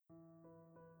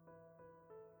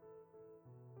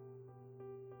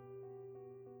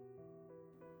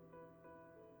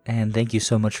and thank you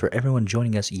so much for everyone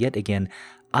joining us yet again.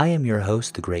 I am your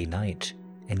host, The Grey Knight,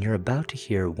 and you're about to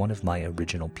hear one of my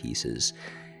original pieces.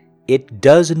 It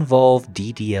does involve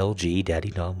DDLG, Daddy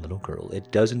Dom Little Girl.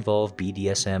 It does involve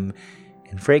BDSM,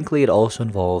 and frankly, it also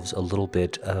involves a little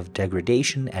bit of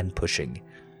degradation and pushing.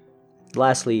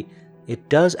 Lastly, it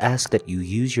does ask that you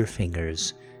use your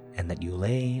fingers and that you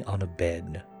lay on a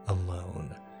bed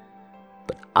alone.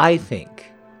 But I think,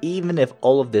 even if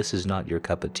all of this is not your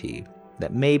cup of tea,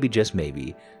 that maybe, just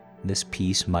maybe, this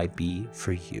piece might be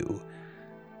for you.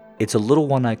 It's a little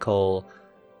one I call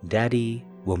Daddy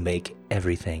Will Make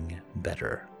Everything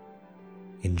Better.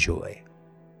 Enjoy.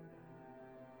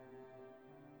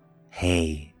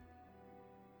 Hey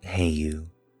you.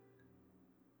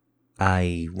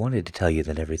 I wanted to tell you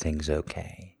that everything's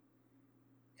okay.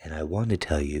 And I want to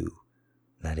tell you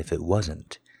that if it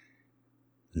wasn't,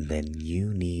 then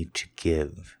you need to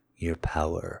give your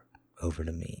power over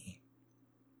to me.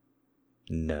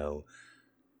 No,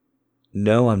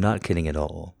 I'm not kidding at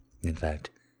all. In fact,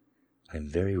 I'm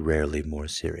very rarely more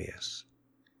serious.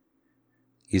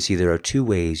 You see, there are two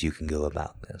ways you can go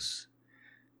about this.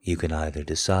 You can either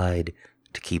decide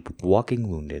to keep walking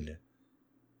wounded,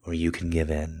 or you can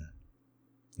give in.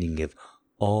 You can give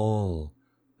all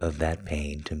of that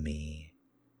pain to me,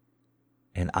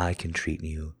 and I can treat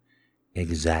you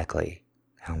exactly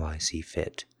how I see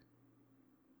fit.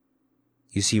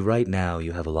 You see, right now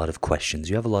you have a lot of questions,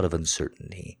 you have a lot of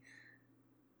uncertainty.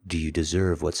 Do you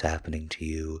deserve what's happening to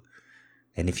you?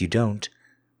 And if you don't,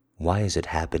 why is it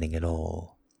happening at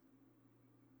all?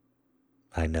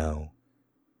 I know.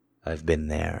 I've been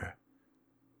there.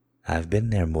 I've been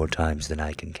there more times than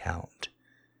I can count.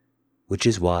 Which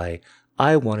is why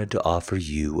I wanted to offer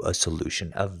you a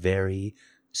solution, a very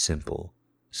simple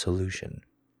solution.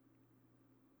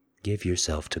 Give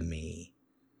yourself to me.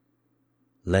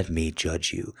 Let me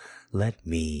judge you. Let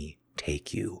me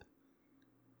take you.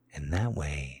 And that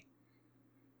way,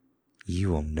 you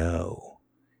will know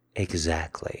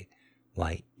exactly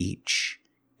why each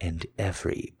and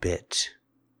every bit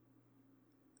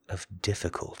of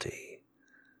difficulty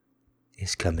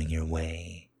is coming your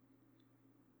way,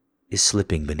 is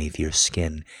slipping beneath your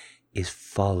skin, is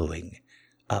following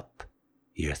up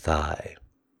your thigh.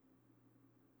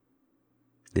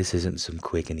 This isn't some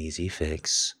quick and easy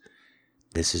fix.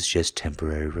 This is just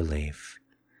temporary relief.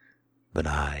 But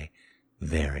I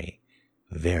very,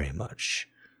 very much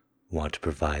want to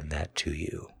provide that to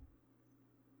you.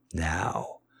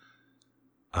 Now,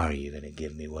 are you going to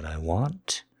give me what I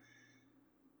want?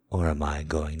 Or am I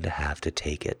going to have to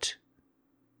take it?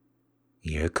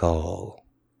 Your call.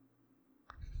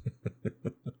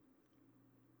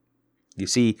 You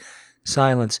see,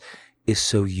 silence is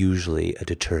so usually a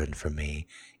deterrent for me.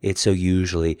 It so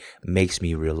usually makes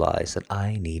me realize that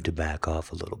I need to back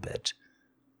off a little bit.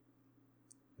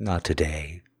 Not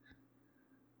today.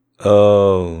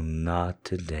 Oh, not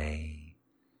today.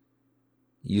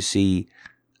 You see,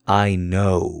 I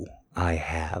know I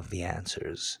have the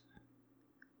answers.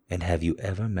 And have you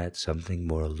ever met something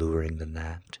more alluring than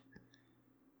that?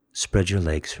 Spread your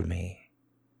legs for me.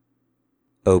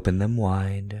 Open them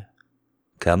wide.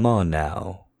 Come on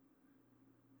now.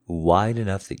 Wide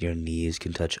enough that your knees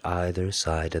can touch either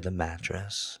side of the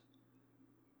mattress.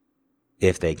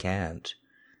 If they can't,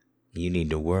 you need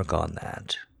to work on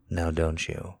that, now don't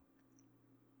you?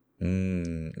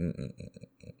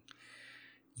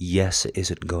 Yes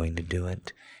isn't going to do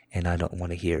it, and I don't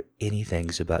want to hear anything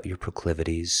about your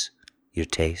proclivities, your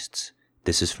tastes.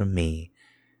 This is from me,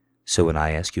 so when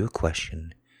I ask you a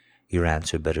question, your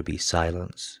answer better be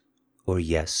silence or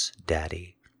yes,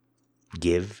 Daddy.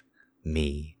 Give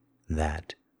me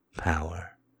that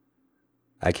power.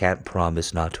 I can't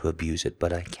promise not to abuse it,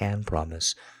 but I can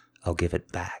promise I'll give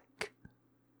it back.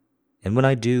 And when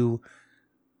I do,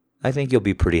 I think you'll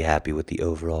be pretty happy with the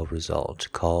overall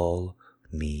result. Call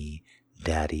me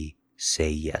Daddy. Say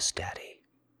yes, Daddy.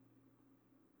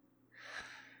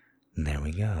 And there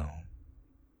we go.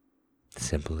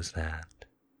 Simple as that.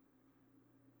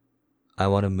 I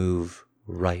want to move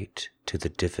right to the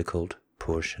difficult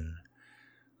portion.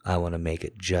 I want to make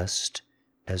it just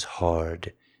as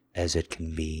hard as it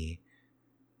can be.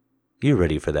 You're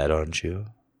ready for that, aren't you?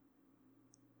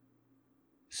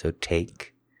 So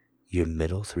take your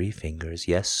middle three fingers,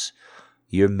 yes,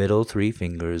 your middle three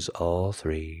fingers, all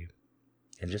three,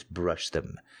 and just brush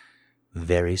them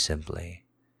very simply,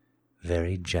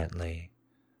 very gently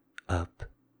up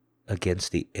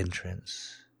against the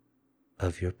entrance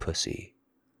of your pussy.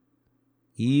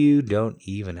 You don't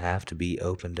even have to be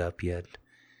opened up yet.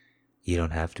 You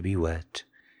don't have to be wet.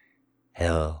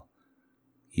 Hell,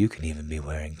 you can even be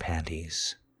wearing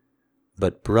panties.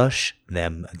 but brush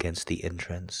them against the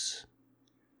entrance,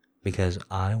 because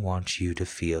I want you to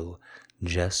feel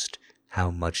just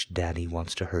how much Daddy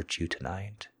wants to hurt you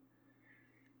tonight.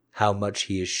 How much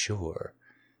he is sure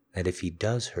that if he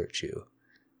does hurt you,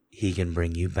 he can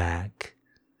bring you back,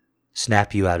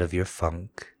 snap you out of your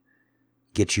funk,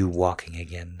 get you walking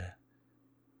again,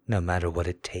 no matter what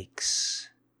it takes.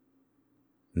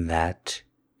 That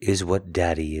is what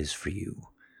Daddy is for you.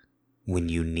 When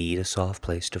you need a soft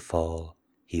place to fall,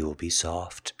 he will be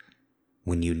soft.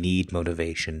 When you need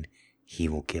motivation, he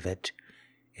will give it.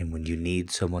 And when you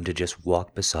need someone to just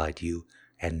walk beside you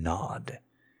and nod,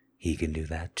 he can do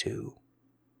that too.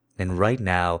 And right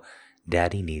now,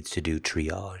 Daddy needs to do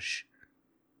triage.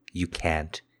 You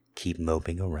can't keep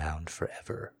moping around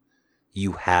forever.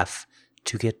 You have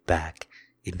to get back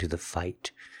into the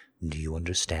fight. Do you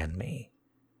understand me?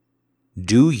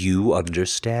 Do you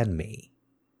understand me?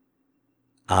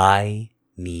 I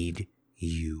need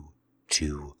you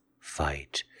to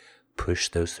fight. Push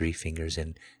those 3 fingers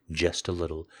in just a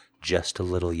little, just a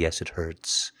little. Yes, it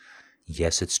hurts.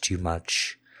 Yes, it's too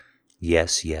much.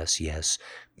 Yes, yes, yes.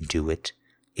 Do it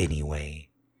anyway.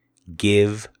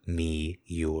 Give me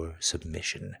your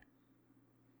submission.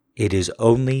 It is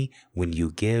only when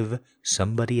you give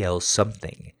somebody else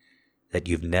something that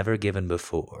you've never given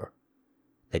before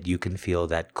that you can feel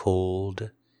that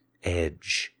cold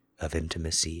edge of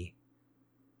intimacy.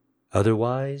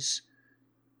 Otherwise,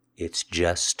 it's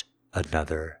just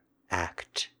another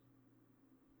act.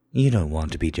 You don't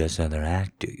want to be just another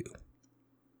act, do you?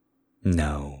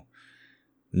 No.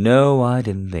 No, I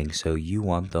didn't think so. You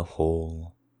want the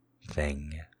whole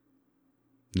thing.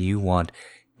 You want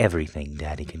everything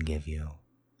Daddy can give you.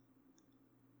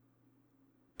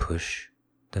 Push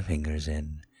the fingers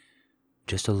in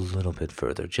just a little bit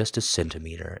further, just a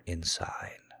centimeter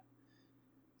inside.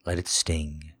 Let it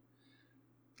sting.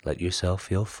 Let yourself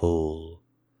feel full.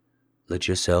 Let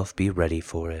yourself be ready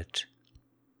for it.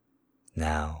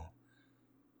 Now,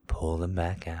 pull them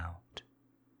back out.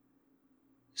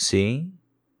 See?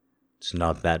 It's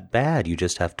not that bad. You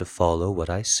just have to follow what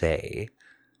I say,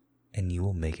 and you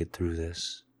will make it through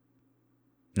this.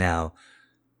 Now,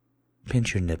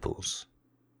 pinch your nipples.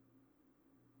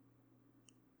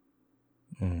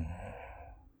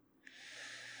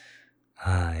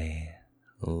 I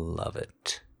love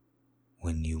it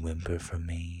when you whimper for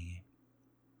me,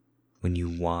 when you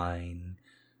whine,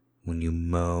 when you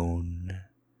moan.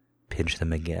 Pinch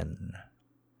them again.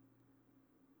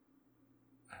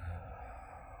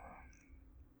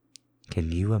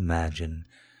 Can you imagine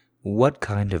what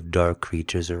kind of dark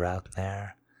creatures are out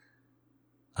there?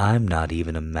 I'm not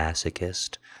even a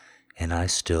masochist, and I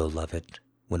still love it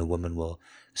when a woman will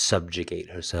subjugate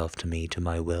herself to me, to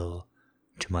my will,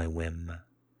 to my whim.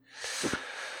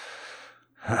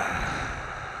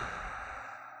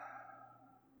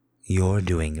 You're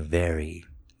doing very,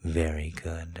 very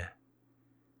good.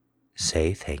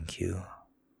 Say thank you.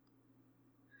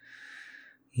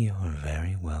 You're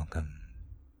very welcome.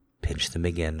 Pinch them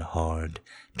again hard.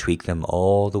 Tweak them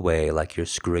all the way like you're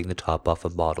screwing the top off a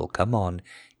bottle. Come on.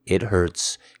 It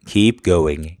hurts. Keep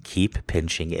going. Keep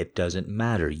pinching. It doesn't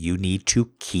matter. You need to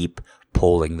keep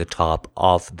pulling the top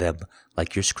off them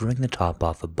like you're screwing the top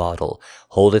off a bottle.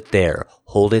 Hold it there.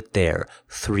 Hold it there.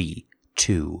 3,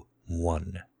 2,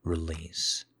 1.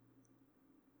 Release.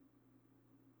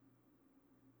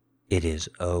 It is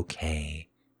okay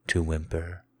to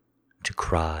whimper, to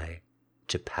cry,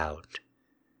 to pout.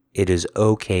 It is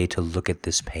okay to look at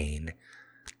this pain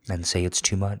and say it's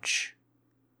too much.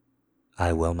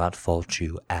 I will not fault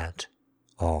you at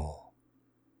all.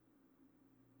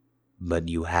 But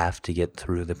you have to get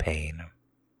through the pain.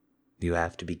 You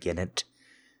have to begin it.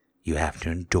 You have to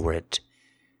endure it.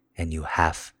 And you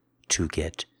have to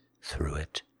get through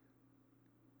it.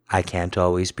 I can't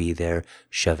always be there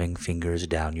shoving fingers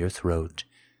down your throat,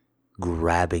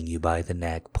 grabbing you by the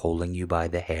neck, pulling you by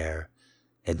the hair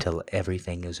until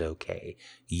everything is okay.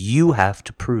 You have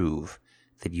to prove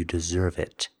that you deserve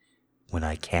it when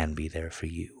I can be there for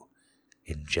you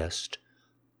in just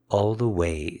all the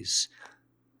ways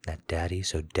that Daddy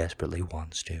so desperately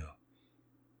wants to.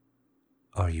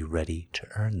 Are you ready to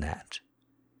earn that?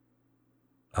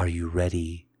 Are you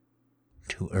ready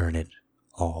to earn it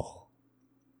all?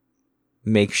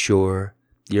 Make sure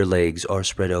your legs are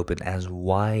spread open as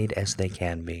wide as they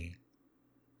can be.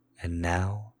 And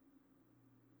now,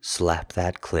 slap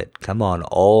that clit. Come on,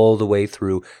 all the way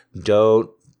through.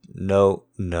 No.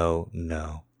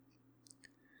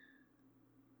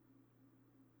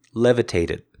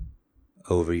 Levitate it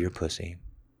over your pussy.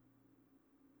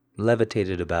 Levitate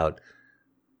it about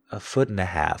 1.5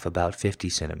 feet, about 50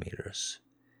 centimeters.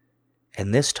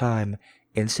 And this time,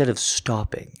 instead of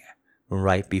stopping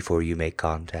right before you make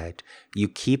contact, you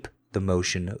keep the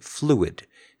motion fluid.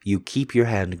 You keep your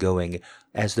hand going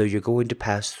as though you're going to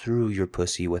pass through your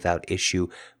pussy without issue.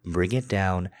 Bring it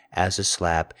down as a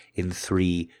slap in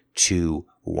 3, 2,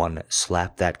 1.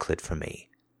 Slap that clit for me.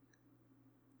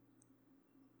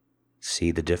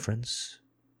 See the difference?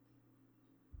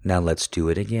 Now let's do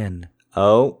it again.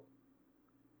 Oh,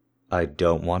 I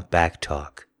don't want back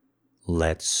talk.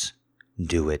 Let's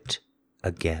do it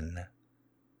again.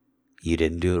 You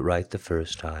didn't do it right the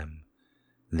first time.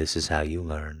 This is how you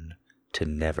learn to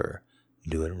never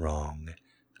do it wrong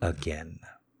again.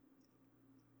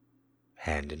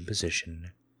 Hand in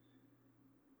position.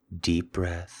 Deep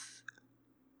breath.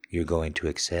 You're going to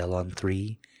exhale on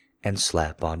 3 and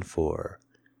slap on 4.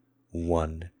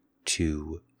 1,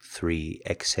 2, 3.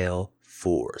 Exhale,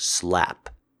 4. Slap.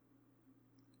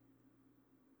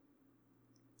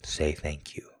 Say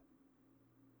thank you.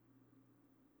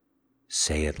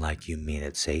 Say it like you mean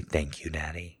it. Say thank you,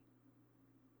 Daddy.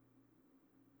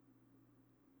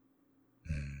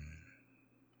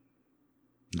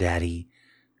 Daddy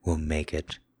will make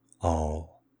it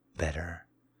all better.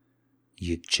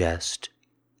 You just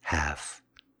have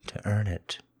to earn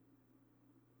it.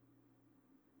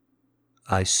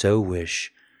 I so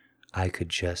wish I could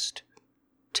just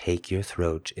take your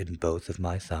throat in both of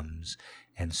my thumbs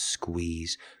and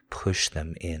squeeze, push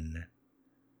them in.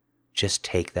 Just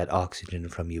take that oxygen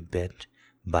from you bit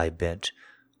by bit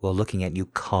while looking at you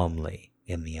calmly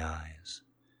in the eyes.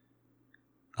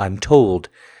 I'm told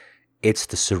it's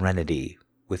the serenity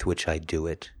with which I do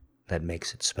it that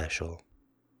makes it special.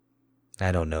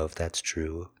 I don't know if that's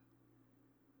true.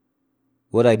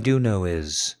 What I do know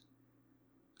is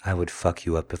I would fuck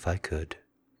you up if I could.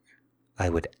 I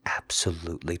would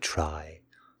absolutely try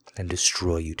and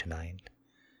destroy you tonight,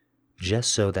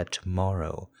 just so that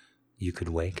tomorrow you could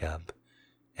wake up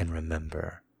and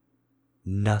remember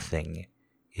nothing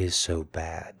is so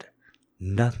bad,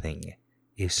 nothing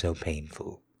is so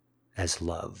painful as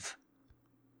love.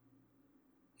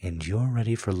 And you're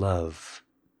ready for love.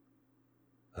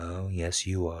 Oh, yes,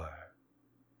 you are.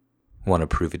 Want to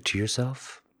prove it to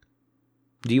yourself?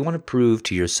 Do you want to prove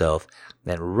to yourself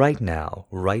that right now,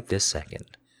 right this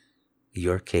second,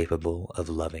 you're capable of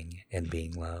loving and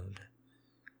being loved?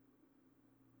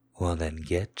 Well, then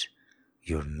get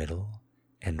your middle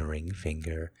and ring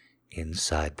finger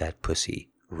inside that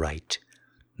pussy right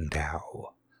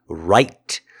now.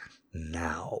 Right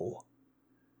now.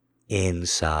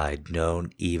 Inside,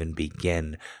 don't even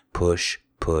begin. Push,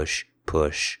 push,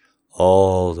 push,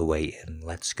 all the way in.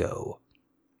 Let's go.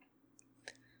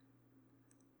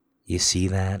 You see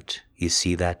that? You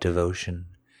see that devotion?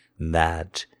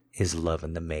 That is love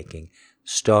in the making.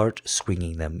 Start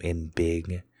swinging them in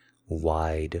big,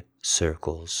 wide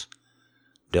circles.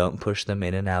 Don't push them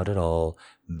in and out at all.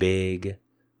 Big,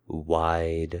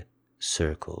 wide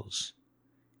circles.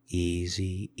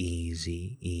 Easy,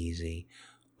 easy, easy.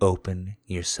 Open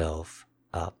yourself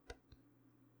up.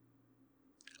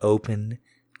 Open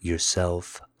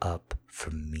yourself up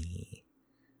for me.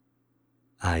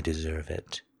 I deserve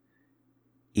it.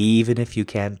 Even if you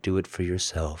can't do it for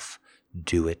yourself,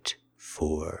 do it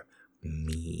for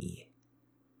me.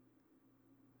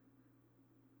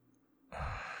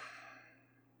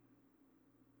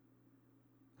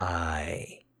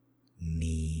 I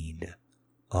need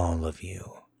all of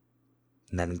you.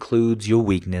 And that includes your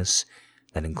weakness,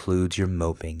 that includes your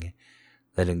moping,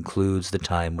 that includes the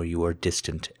time where you are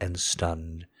distant and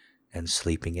stunned and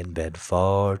sleeping in bed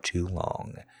far too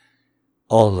long.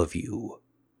 All of you.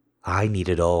 I need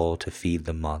it all to feed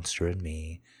the monster in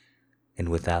me. And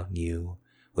without you,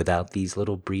 without these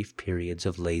little brief periods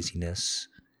of laziness,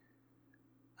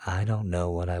 I don't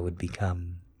know what I would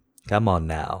become. Come on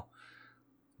now.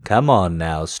 Come on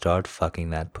now, start fucking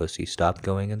that pussy. Stop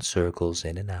going in circles,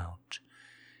 in and out.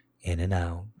 In and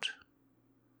out.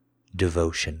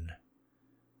 Devotion.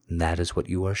 And that is what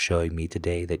you are showing me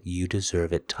today, that you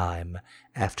deserve it time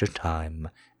after time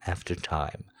after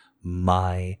time.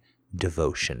 My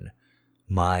devotion.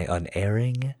 My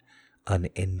unerring,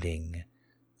 unending,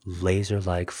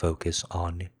 laser-like focus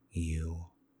on you.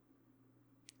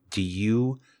 Do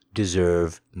you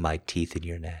deserve my teeth in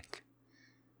your neck?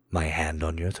 My hand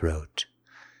on your throat?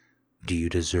 Do you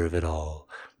deserve it all?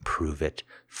 Prove it.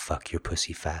 Fuck your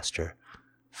pussy faster.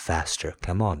 Faster.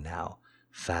 Come on now.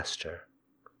 Faster.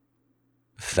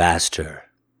 Faster.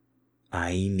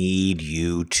 I need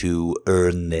you to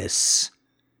earn this.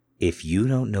 If you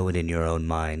don't know it in your own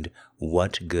mind,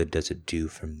 what good does it do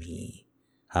for me?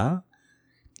 Huh?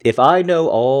 If I know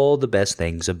all the best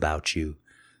things about you,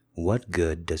 What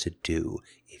good does it do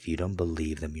if you don't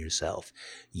believe them yourself?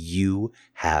 You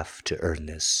have to earn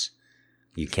this.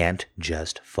 You can't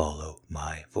just follow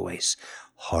my voice.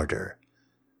 Harder,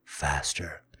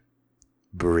 faster.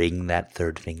 Bring that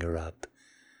third finger up.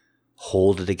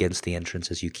 Hold it against the entrance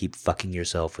as you keep fucking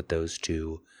yourself with those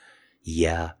two.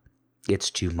 Yeah, it's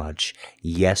too much.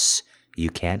 Yes, you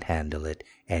can't handle it.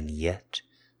 And yet,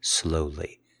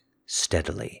 slowly,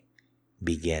 steadily,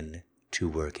 begin to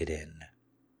work it in.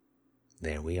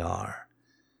 There we are.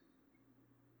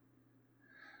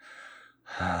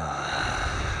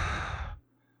 I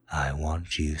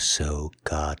want you so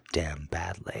goddamn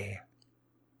badly.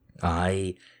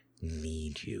 I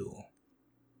need you.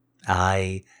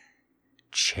 I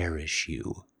cherish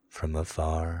you from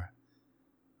afar.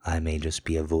 I may just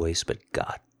be a voice, but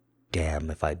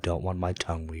goddamn if I don't want my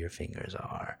tongue where your fingers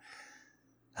are.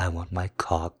 I want my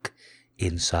cock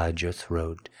inside your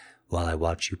throat while I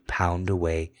watch you pound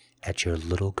away at your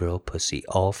little girl pussy.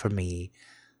 All for me,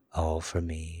 all for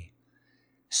me.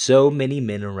 So many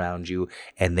men around you,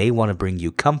 and they want to bring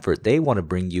you comfort. They want to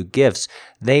bring you gifts.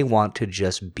 They want to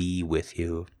just be with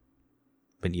you.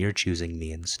 But you're choosing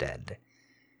me instead.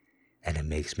 And it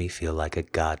makes me feel like a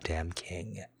goddamn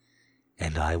king.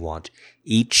 And I want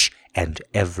each and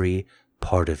every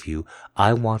part of you.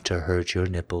 I want to hurt your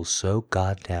nipples so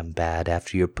goddamn bad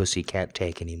after your pussy can't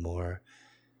take anymore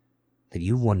that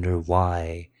you wonder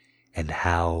why and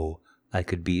how I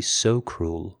could be so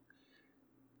cruel,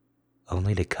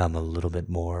 only to come a little bit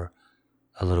more,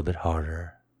 a little bit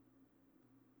harder.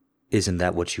 Isn't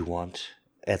that what you want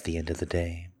at the end of the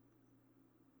day?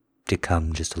 To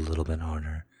come just a little bit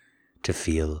harder, to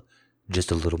feel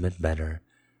just a little bit better,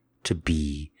 to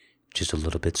be just a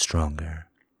little bit stronger.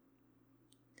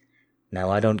 Now,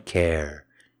 I don't care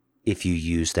if you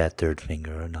use that third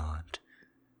finger or not,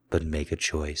 but make a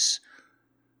choice.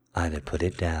 Either put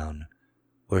it down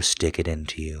or stick it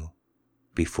into you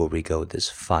before we go this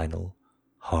final,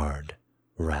 hard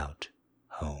route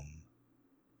home.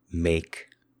 Make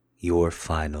your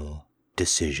final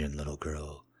decision, little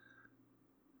girl.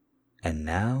 And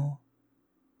now,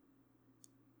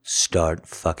 start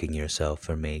fucking yourself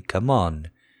for me. Come on.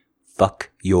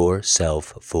 Fuck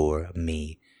yourself for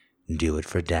me. Do it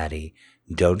for daddy.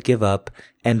 Don't give up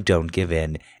and don't give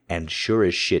in. And sure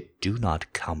as shit, do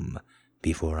not come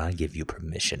before I give you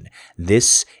permission.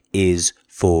 This is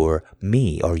for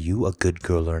me. Are you a good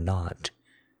girl or not?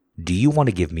 Do you want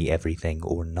to give me everything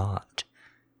or not?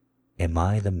 Am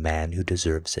I the man who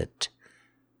deserves it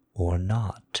or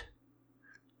not?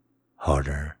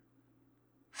 Harder.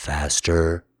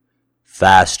 Faster.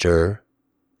 Faster.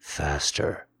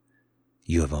 Faster.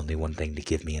 You have only one thing to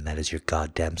give me, and that is your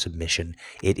goddamn submission.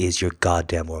 It is your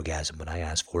goddamn orgasm when I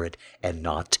ask for it, and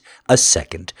not a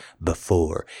second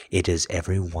before. It is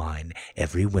every whine,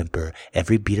 every whimper,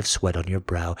 every bead of sweat on your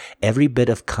brow, every bit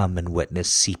of cum and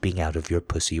wetness seeping out of your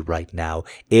pussy right now.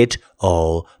 It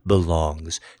all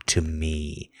belongs to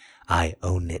me. I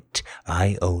own it.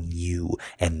 I own you.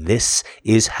 And this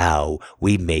is how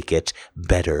we make it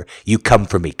better. You come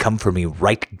for me. Come for me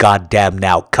right goddamn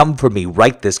now. Come for me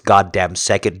right this goddamn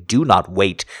second. Do not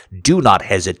wait. Do not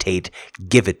hesitate.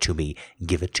 Give it to me.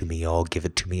 Give it to me all. Give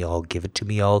it to me all. Give it to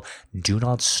me all. Do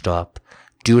not stop.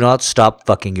 Do not stop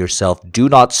fucking yourself. Do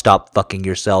not stop fucking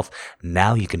yourself.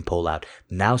 Now you can pull out.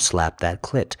 Now slap that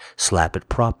clit. Slap it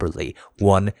properly.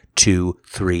 1, 2,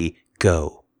 3,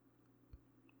 go.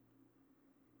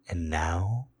 And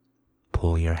now,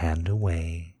 pull your hand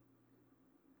away,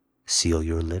 seal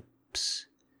your lips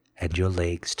and your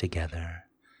legs together,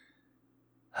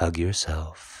 hug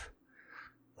yourself,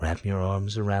 wrap your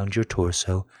arms around your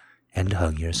torso and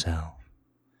hug yourself.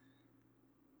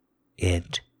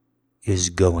 It is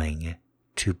going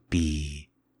to be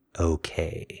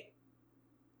okay.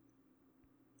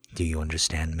 Do you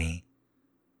understand me?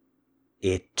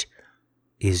 It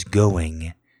is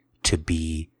going to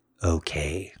be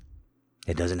okay.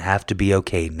 It doesn't have to be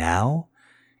okay now.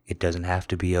 It doesn't have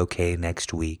to be okay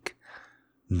next week.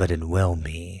 But it will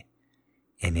be.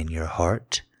 And in your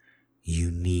heart,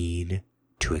 you need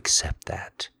to accept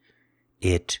that.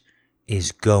 It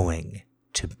is going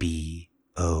to be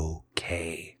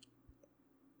okay.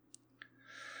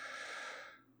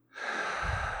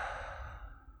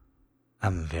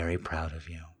 I'm very proud of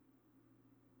you.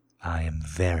 I am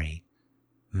very,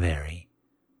 very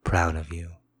proud of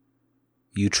you.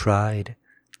 You tried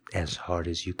as hard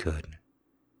as you could,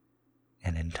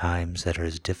 and in times that are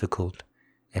as difficult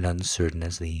and uncertain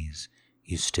as these,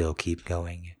 you still keep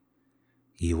going.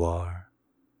 You are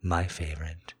my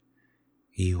favorite.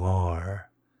 You are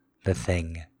the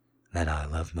thing that I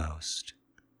love most.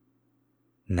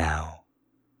 Now,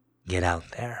 Get out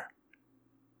there.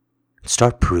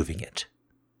 Start proving it.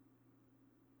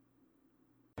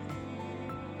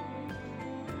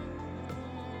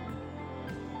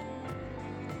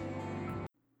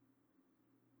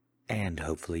 And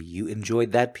hopefully you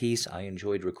enjoyed that piece. I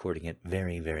enjoyed recording it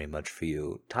very, very much for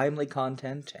you. Timely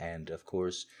content, and of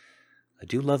course, I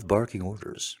do love barking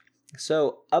orders.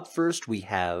 So, up first we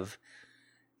have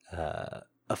a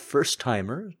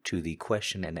first-timer to the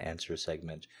question and answer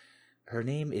segment. Her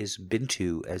name is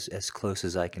Bintu, as close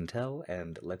as I can tell,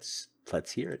 and let's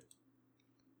hear it.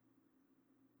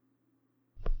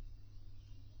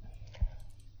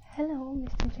 Hello,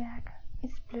 Mr. Jack.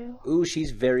 It's Blue. Ooh,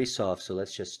 she's very soft, so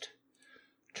let's just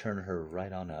turn her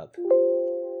right on up.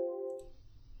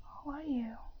 How are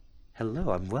you?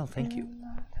 Hello, I'm well, thank you.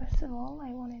 First of all, I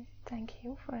wanted to thank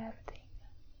you for everything.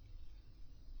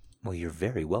 Well, you're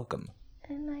very welcome.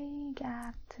 And I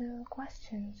got 2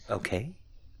 questions. Okay.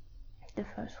 The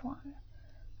first one,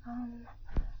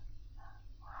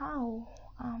 how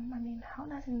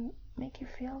does it make you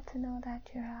feel to know that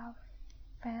you have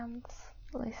fans,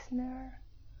 listener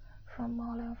from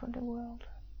all over the world?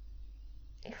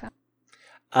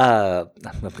 I'm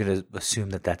going to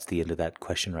assume that that's the end of that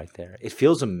question right there. It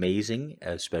feels amazing,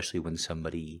 especially when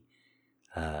somebody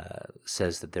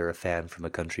says that they're a fan from a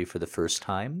country for the first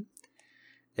time.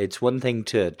 It's one thing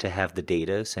to have the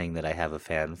data saying that I have a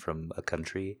fan from a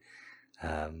country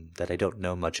that I don't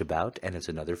know much about, and it's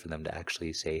another for them to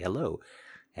actually say hello.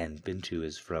 And Bintu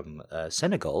is from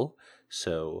Senegal,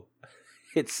 so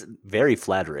it's very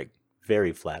flattering,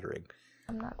 very flattering.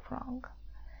 I'm not wrong.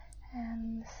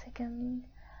 And second,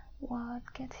 what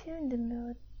gets you in the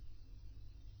mood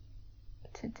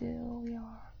to do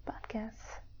your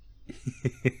podcast?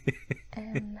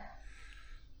 And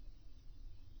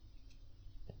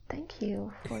thank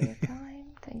you for your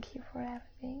time. Thank you for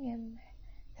everything, and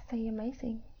stay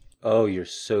amazing. Oh, you're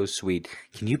so sweet.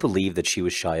 Can you believe that she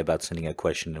was shy about sending a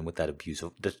question and with that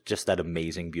just that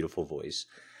amazing, beautiful voice?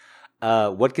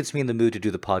 What gets me in the mood to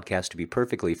do the podcast, to be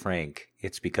perfectly frank,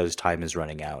 it's because time is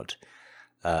running out.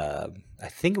 I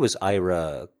think it was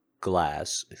Ira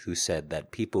Glass who said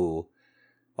that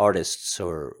artists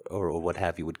or what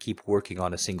have you, would keep working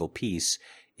on a single piece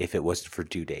if it wasn't for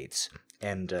due dates.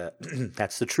 And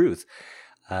that's the truth.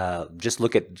 Just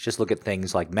look at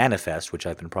things like Manifest, which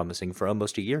I've been promising for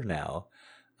almost a year now.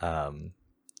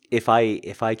 If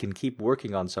I can keep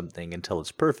working on something until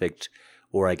it's perfect,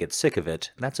 or I get sick of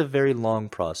it, that's a very long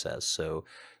process. So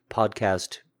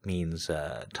podcast means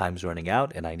time's running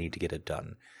out and I need to get it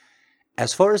done.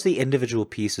 As far as the individual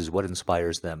pieces, what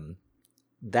inspires them,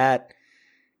 that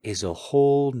is a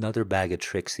whole nother bag of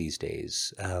tricks these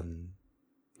days.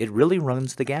 It really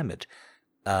runs the gamut.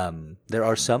 There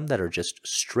are some that are just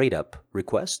straight up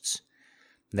requests.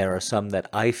 There are some that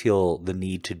I feel the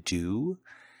need to do.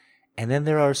 And then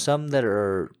there are some that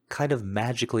are kind of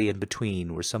magically in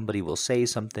between, where somebody will say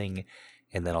something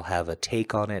and then I'll have a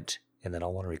take on it and then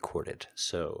I'll want to record it.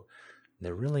 So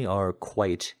there really are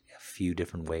quite a few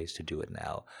different ways to do it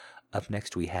now. Up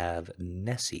next we have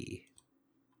Nessie.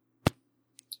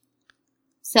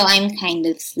 So I'm kind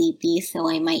of sleepy, so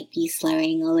I might be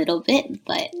slurring a little bit,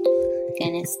 but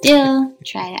gonna still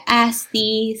try to ask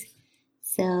these.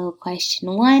 So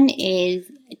question 1 is,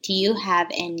 do you have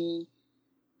any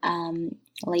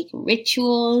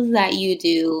rituals that you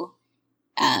do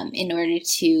in order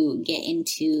to get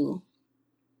into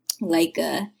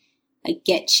a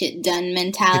get shit done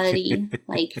mentality?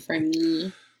 Like for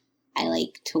me, I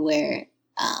like to wear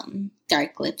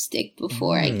dark lipstick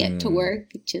before I get to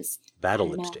work. It just battle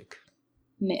lipstick.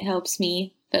 It helps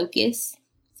me focus.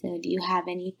 So do you have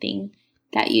anything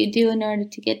that you do in order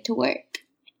to get to work?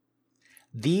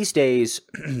 These days,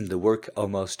 the work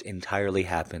almost entirely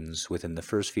happens within the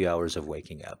first few hours of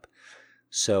waking up.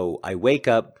 So I wake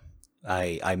up,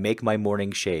 I make my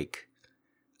morning shake,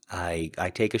 I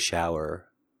take a shower,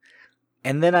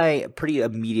 and then I pretty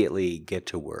immediately get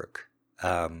to work.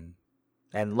 And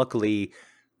luckily,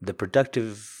 the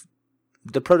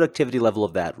productivity level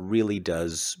of that really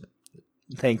does,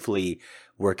 thankfully,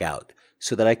 work out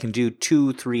so that I can do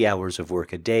 2-3 hours of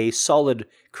work a day, solid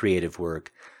creative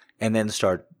work, and then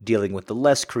start dealing with the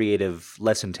less creative,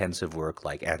 less intensive work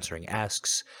like answering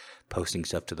asks, posting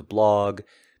stuff to the blog,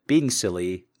 being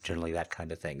silly, generally that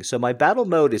kind of thing. So my battle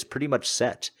mode is pretty much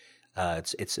set.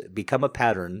 It's become a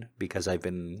pattern because I've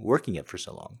been working it for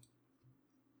so long.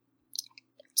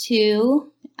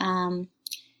 2,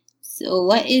 so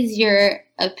what is your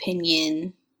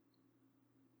opinion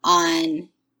on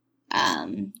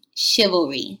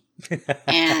chivalry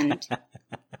and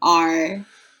our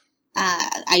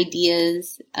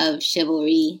ideas of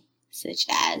chivalry, such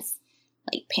as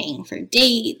like paying for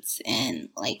dates and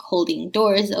like holding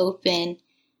doors open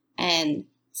and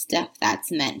stuff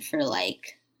that's meant for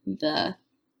like the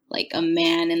like a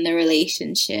man in the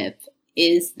relationship,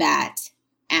 is that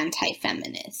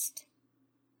anti-feminist?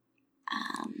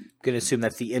 I'm going to assume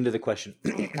that's the end of the question.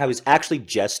 I was actually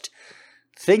just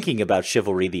thinking about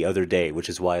chivalry the other day, which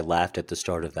is why I laughed at the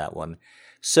start of that one.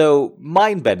 So,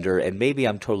 mindbender, and maybe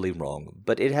I'm totally wrong,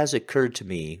 but it has occurred to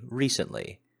me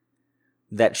recently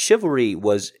that chivalry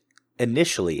was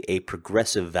initially a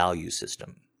progressive value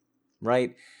system,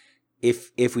 right?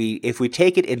 If we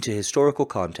take it into historical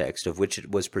context of which it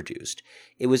was produced,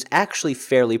 it was actually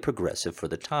fairly progressive for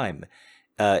the time.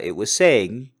 It was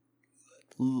saying,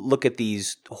 look at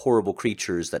these horrible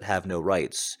creatures that have no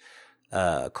rights,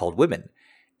 called women,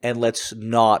 and let's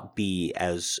not be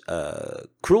as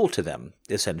cruel to them,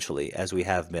 essentially, as we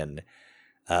have been,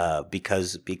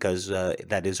 because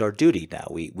that is our duty now.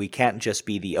 We can't just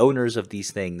be the owners of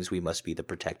these things, we must be the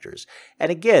protectors.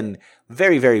 And again,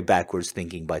 very, very backwards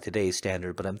thinking by today's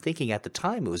standard, but I'm thinking at the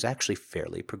time it was actually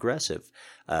fairly progressive.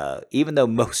 Even though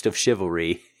most of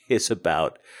chivalry is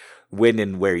about when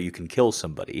and where you can kill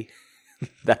somebody,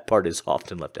 that part is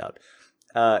often left out.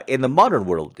 In the modern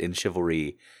world, in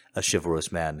chivalry, a chivalrous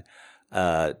man,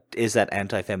 is that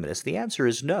anti-feminist? The answer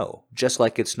is no. Just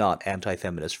like it's not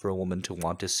anti-feminist for a woman to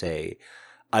want to say,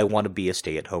 I want to be a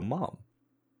stay-at-home mom.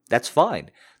 That's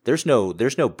fine. There's no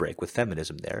break with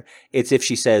feminism there. It's if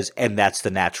she says, and that's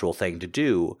the natural thing to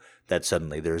do, that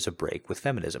suddenly there's a break with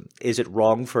feminism. Is it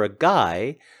wrong for a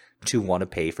guy to want to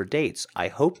pay for dates? I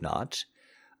hope not.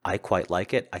 I quite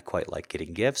like it. I quite like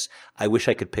getting gifts. I wish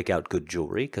I could pick out good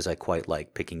jewelry because I quite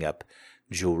like picking up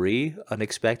jewelry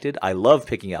unexpected. I love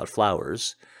picking out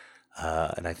flowers,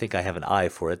 and I think I have an eye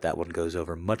for it. That one goes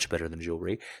over much better than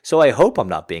jewelry. So I hope I'm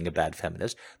not being a bad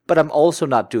feminist, but I'm also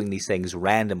not doing these things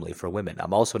randomly for women.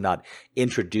 I'm also not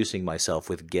introducing myself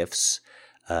with gifts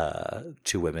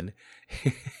to women.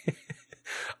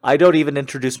 I don't even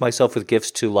introduce myself with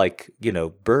gifts to, like,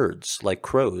 birds, like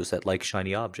crows that like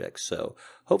shiny objects. So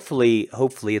hopefully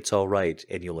it's all right,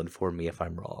 and you'll inform me if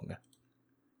I'm wrong.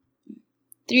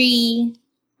 3,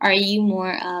 are you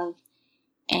more of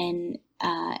an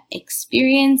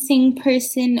experiencing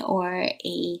person or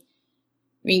a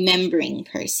remembering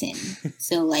person?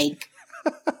 So, like,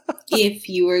 if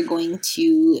you were going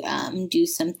to do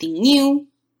something new,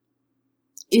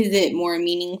 is it more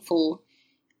meaningful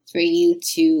for you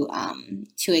to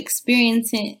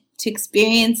experience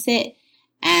it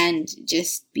and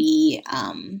just be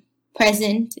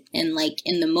present and like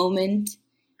in the moment,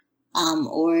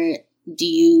 or do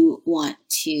you want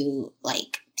to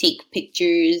like take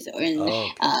pictures or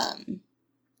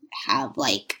have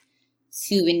like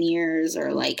souvenirs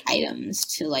or like items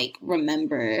to like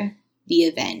remember the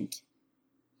event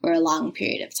for a long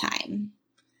period of time?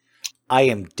 I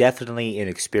am definitely an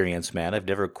experienced man. I've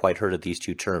never quite heard of these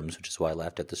two terms, which is why I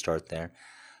laughed at the start there.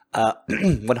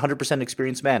 100%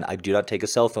 experienced man. I do not take a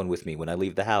cell phone with me when I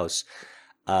leave the house.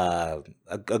 A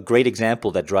great example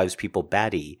that drives people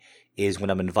batty is when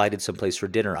I'm invited someplace for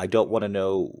dinner. I don't want to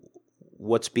know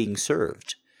what's being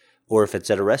served, or if it's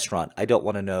at a restaurant, I don't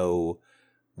want to know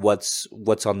what's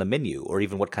on the menu or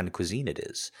even what kind of cuisine it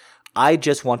is. I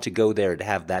just want to go there to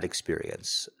have that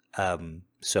experience.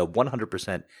 So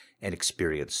 100% an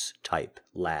experience type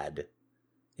lad,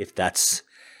 if that's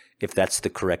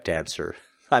the correct answer.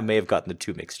 I may have gotten the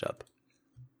two mixed up.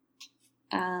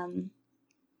 And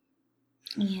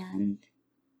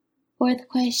 4th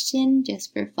question,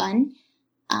 just for fun,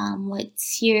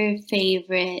 what's your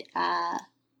favorite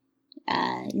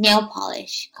nail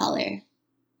polish color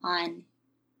on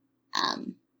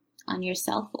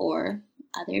yourself or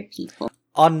other people?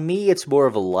 On me, it's more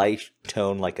of a light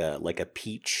tone, like a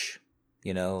peach,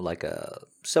 like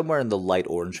somewhere in the light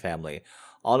orange family.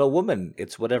 On a woman,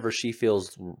 it's whatever she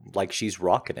feels like she's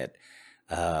rocking it.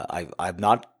 I'm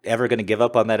not ever going to give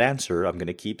up on that answer. I'm going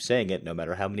to keep saying it no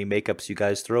matter how many makeups you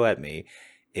guys throw at me.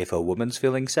 If a woman's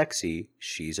feeling sexy,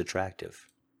 she's attractive.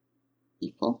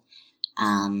 People.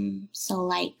 So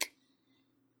like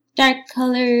dark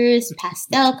colors,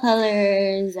 pastel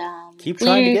colors, keep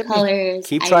trying to get colors. Me.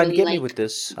 Keep trying to get me with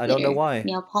this. I don't know why.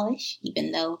 Nail polish,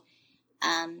 even though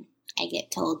I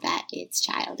get told that it's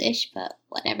childish, but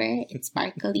whatever. It's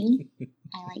sparkly.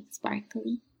 I like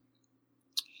sparkly.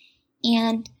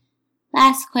 And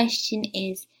last question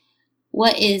is,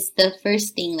 what is the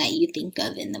first thing that you think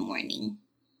of in the morning?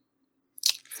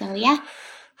 So yeah,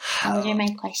 those are my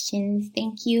questions.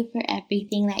 Thank you for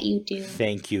everything that you do.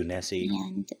 Thank you, Nessie.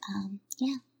 And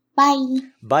yeah, bye.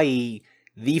 Bye.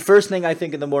 The first thing I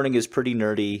think in the morning is pretty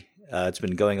nerdy. It's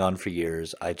been going on for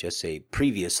years. I just say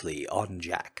previously on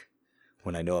Jack.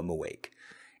 when I know I'm awake.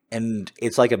 And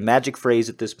it's like a magic phrase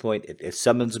at this point. It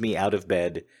summons me out of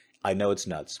bed. I know it's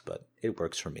nuts, but it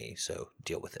works for me, so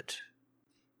deal with it.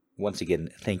 Once again,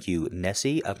 thank you,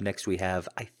 Nessie. Up next we have,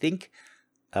 I think,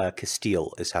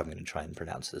 Castile is how I'm going to try and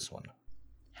pronounce this one.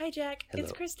 Hi, Jack. Hello.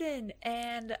 It's Kristen,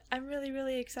 and I'm really,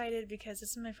 really excited because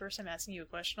this is my first time asking you a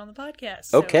question on the podcast.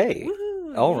 So, Okay.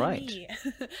 Woohoo! All Yay right. me.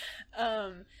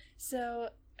 So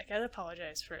I gotta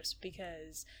apologize first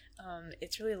because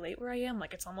it's really late where I am.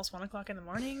 Like, it's almost 1 o'clock in the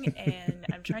morning, and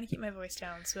I'm trying to keep my voice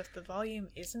down. So if the volume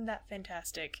isn't that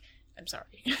fantastic, I'm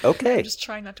sorry. Okay. I'm just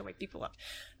trying not to wake people up.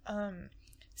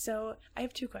 So I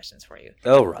have 2 questions for you.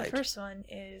 Oh, right. The first one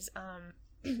is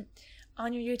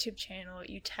on your YouTube channel,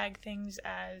 you tag things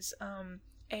as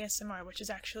ASMR, which is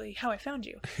actually how I found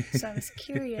you. So I was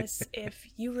curious if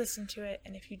you listen to it,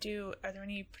 and if you do, are there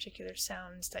any particular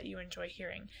sounds that you enjoy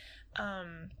hearing?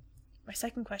 My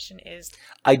second question is...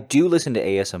 I do listen to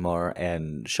ASMR,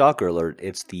 and shocker alert,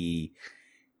 it's the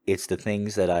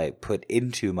things that I put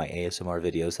into my ASMR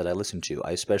videos that I listen to.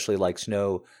 I especially like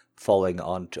snow falling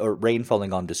on, or rain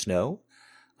falling onto snow.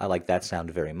 I like that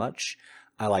sound very much.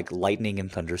 I like lightning and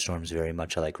thunderstorms very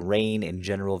much. I like rain in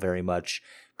general very much.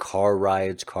 Car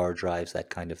rides, car drives, that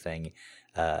kind of thing.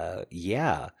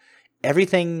 Yeah.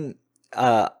 Everything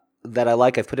that I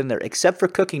like I've put in there, except for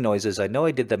cooking noises. I know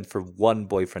I did them for one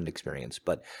boyfriend experience,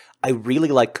 but I really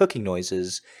like cooking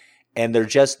noises, and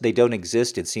they don't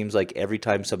exist. It seems like every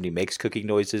time somebody makes cooking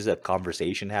noises, a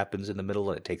conversation happens in the middle,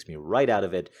 and it takes me right out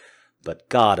of it. But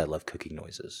God, I love cooking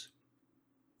noises.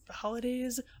 The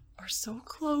holidays are so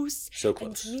close. So close.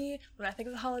 And to me, when I think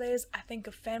of the holidays, I think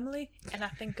of family and I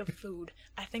think of food.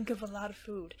 I think of a lot of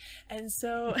food. And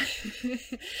so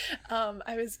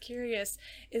I was curious,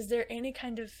 is there any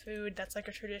kind of food that's like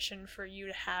a tradition for you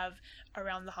to have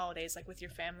around the holidays, like with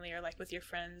your family or like with your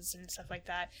friends and stuff like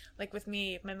that? Like with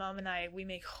me, my mom and I, we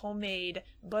make homemade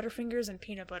Butterfingers and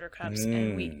peanut butter cups,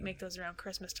 and we make those around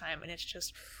Christmas time, and it's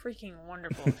just freaking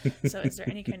wonderful. So is there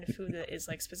any kind of food that is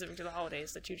like specific to the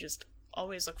holidays that you just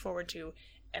always look forward to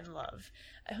and love?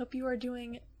 I hope you are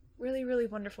doing really, really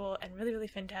wonderful and really, really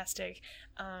fantastic.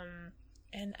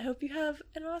 And I hope you have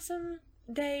an awesome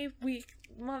day, week,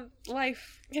 month,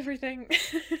 life, everything.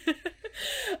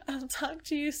 I'll talk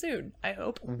to you soon, I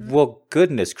hope. Well,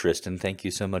 goodness, Kristen, thank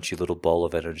you so much, you little ball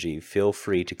of energy. Feel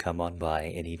free to come on by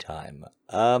anytime.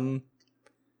 The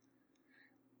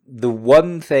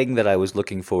one thing that I was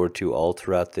looking forward to all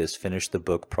throughout this finish the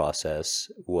book process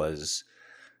was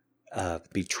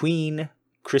between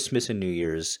Christmas and New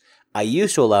Year's, I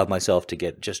used to allow myself to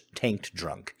get just tanked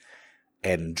drunk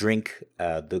and drink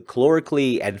the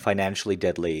calorically and financially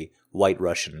deadly White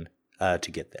Russian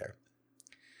to get there.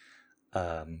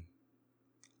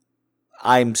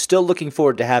 I'm still looking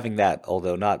forward to having that,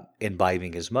 although not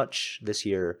imbibing as much this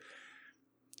year.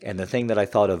 And the thing that I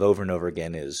thought of over and over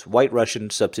again is White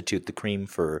Russian, substitute the cream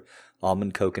for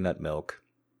almond coconut milk,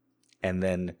 and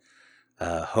then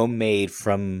homemade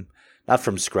not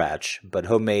from scratch, but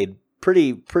homemade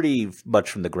pretty much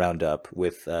from the ground up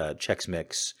with Chex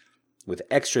Mix, with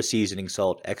extra seasoning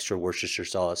salt, extra Worcestershire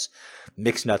sauce,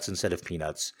 mixed nuts instead of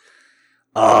peanuts.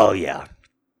 Oh, yeah.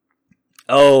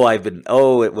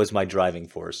 It was my driving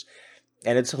force.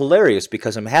 And it's hilarious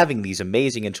because I'm having these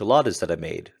amazing enchiladas that I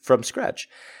made from scratch.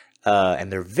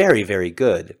 And they're very, very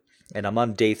good. And I'm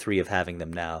on day 3 of having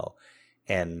them now.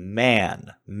 And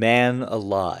man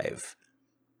alive.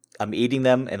 I'm eating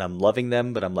them and I'm loving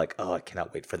them, but I'm like, oh, I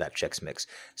cannot wait for that Chex Mix.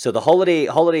 So the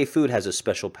holiday food has a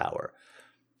special power.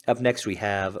 Up next we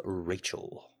have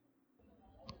Rachel.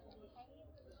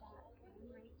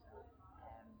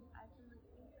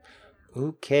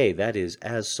 Okay, that is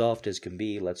as soft as can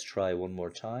be. Let's try one more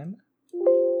time.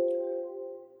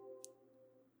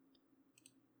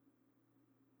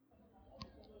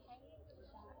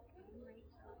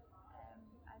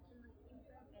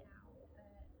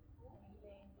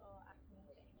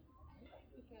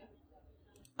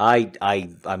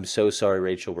 I'm so sorry,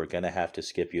 Rachel. We're gonna have to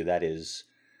skip you. That is,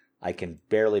 I can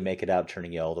barely make it out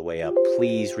turning you all the way up.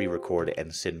 Please re-record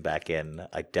and send back in.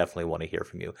 I definitely want to hear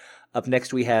from you. Up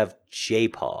next we have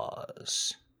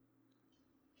J-Pause.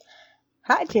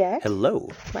 Hi, Jack. Hello.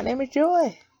 My name is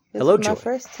Joy. Hello, This is Joy. my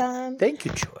first time Thank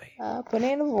you, Joy. putting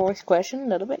in a voice question. A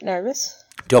little bit nervous,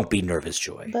 Don't be nervous,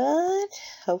 Joy. but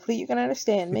hopefully you can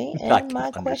understand me. I And can my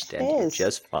question understand you is,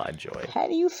 just fine, Joy. how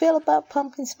do you feel about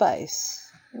pumpkin spice?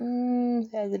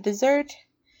 As a dessert?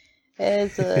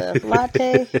 As a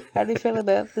latte? How do you feel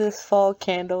about this fall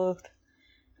candle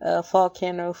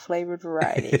volcano flavored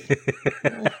variety.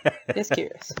 Just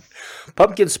curious.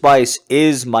 Pumpkin spice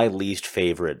is my least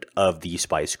favorite of the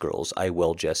Spice Girls, I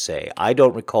will just say. I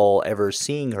don't recall ever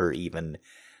seeing her even,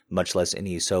 much less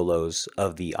any solos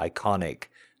of the iconic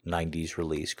 90s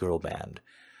release girl band.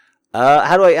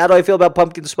 How do I feel about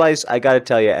pumpkin spice? I gotta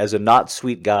tell you, as a not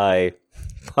sweet guy,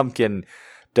 pumpkin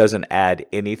doesn't add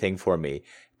anything for me.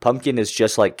 Pumpkin is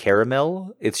just like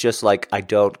caramel. It's just like, I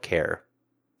don't care.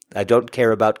 I don't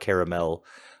care about caramel.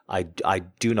 I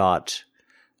do not.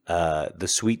 The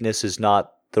sweetness is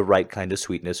not the right kind of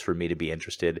sweetness for me to be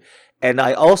interested. And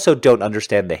I also don't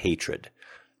understand the hatred.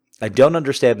 I don't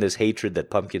understand this hatred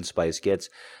that pumpkin spice gets.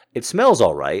 It smells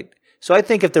all right. So I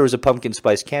think if there was a pumpkin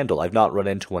spice candle, I've not run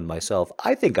into one myself,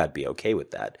 I think I'd be okay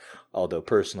with that. Although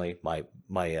personally, my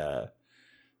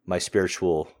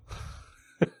spiritual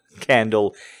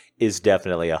candle is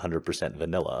definitely 100%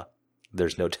 vanilla.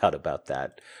 There's no doubt about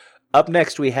that. Up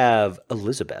next, we have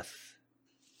Elizabeth.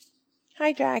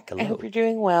 Hi, Jack. Hello. I hope you're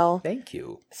doing well. Thank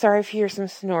you. Sorry if you hear some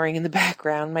snoring in the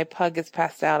background. My pug has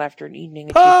passed out after an evening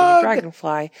of Pug! chasing a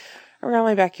dragonfly around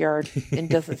my backyard and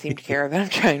doesn't seem to care that I'm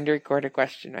trying to record a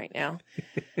question right now.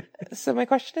 So my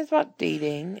question is about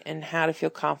dating and how to feel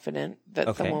confident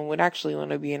that someone would actually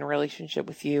want to be in a relationship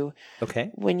with you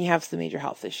when you have some major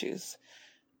health issues.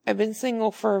 I've been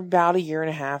single for about 1.5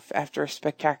 years after a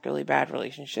spectacularly bad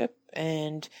relationship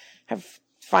and have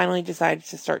finally decided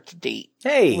to start to date,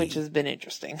 which has been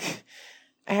interesting.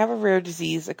 I have a rare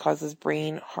disease that causes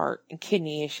brain, heart, and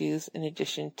kidney issues in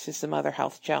addition to some other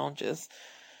health challenges.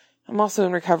 I'm also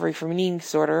in recovery from an eating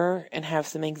disorder and have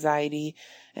some anxiety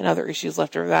and other issues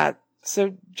left over that.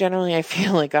 So generally I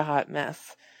feel like a hot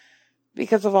mess.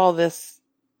 Because of all this,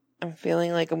 I'm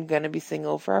feeling like I'm going to be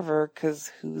single forever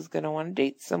because who's going to want to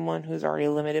date someone who's already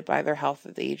limited by their health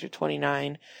at the age of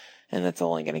 29? And that's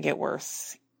only going to get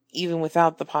worse. Even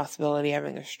without the possibility of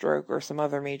having a stroke or some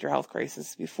other major health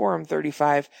crisis before I'm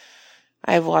 35,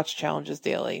 I have lots of challenges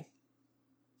daily.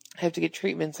 I have to get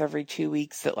treatments every 2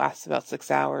 weeks that last about 6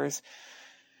 hours.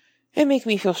 It make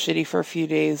me feel shitty for a few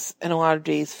days, and a lot of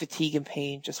days fatigue and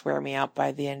pain just wear me out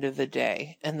by the end of the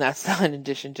day, and that's not in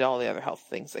addition to all the other health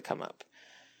things that come up.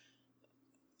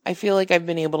 I feel like I've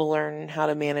been able to learn how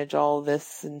to manage all of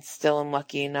this and still am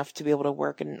lucky enough to be able to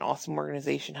work in an awesome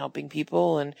organization helping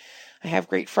people, and I have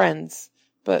great friends,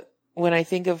 but when I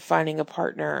think of finding a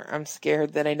partner, I'm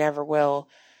scared that I never will.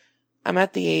 I'm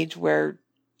at the age where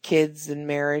kids and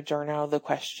marriage aren't out of the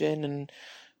question, and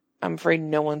I'm afraid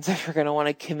no one's ever going to want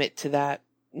to commit to that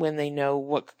when they know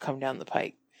what could come down the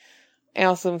pike. I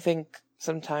also think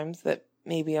sometimes that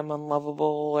maybe I'm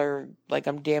unlovable or like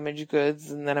I'm damaged goods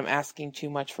and that I'm asking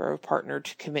too much for a partner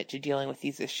to commit to dealing with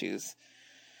these issues.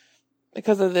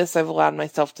 Because of this, I've allowed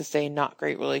myself to stay in not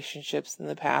great relationships in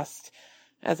the past,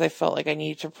 as I felt like I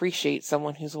needed to appreciate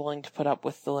someone who's willing to put up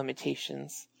with the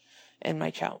limitations and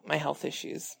my health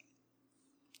issues.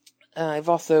 I've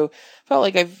also felt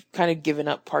like I've kind of given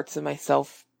up parts of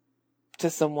myself to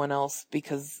someone else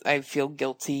because I feel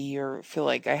guilty or feel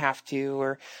like I have to,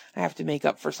 or I have to make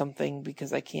up for something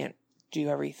because I can't do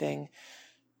everything.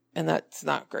 And that's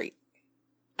not great.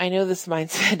 I know this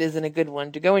mindset isn't a good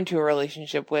one to go into a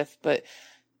relationship with, but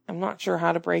I'm not sure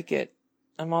how to break it.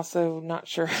 I'm also not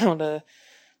sure how to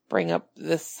bring up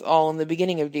this all in the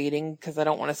beginning of dating because I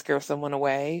don't want to scare someone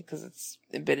away because it's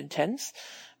a bit intense.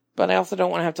 But I also don't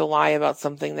want to have to lie about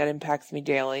something that impacts me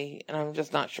daily, and I'm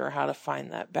just not sure how to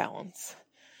find that balance.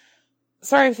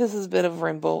 Sorry if this is a bit of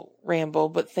a ramble,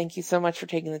 but thank you so much for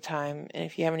taking the time, and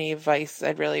if you have any advice,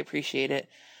 I'd really appreciate it.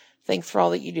 Thanks for all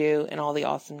that you do and all the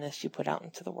awesomeness you put out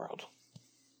into the world.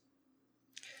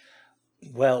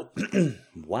 Well,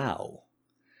 wow.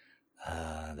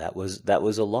 That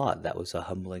was a lot. That was a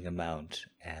humbling amount,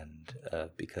 and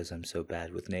because I'm so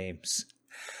bad with names,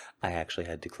 I actually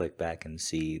had to click back and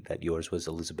see that yours was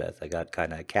Elizabeth. I got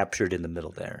kind of captured in the middle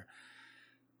there.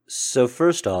 So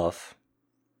first off,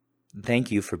 thank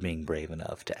you for being brave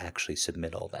enough to actually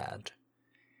submit all that.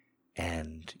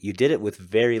 And you did it with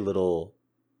very little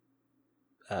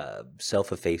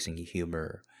self-effacing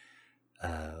humor,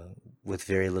 with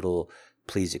very little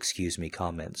please excuse me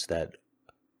comments that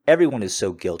everyone is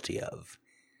so guilty of,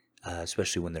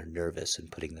 especially when they're nervous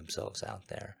and putting themselves out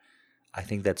there. I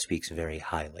think that speaks very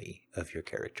highly of your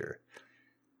character.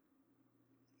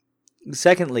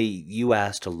 Secondly, you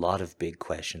asked a lot of big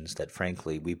questions that,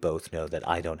 frankly, we both know that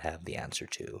I don't have the answer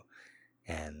to.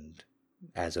 And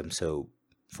as I'm so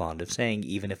fond of saying,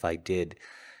 even if I did,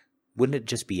 wouldn't it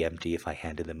just be empty if I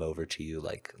handed them over to you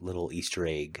like little Easter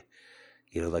egg,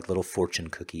 like little fortune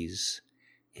cookies?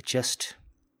 It's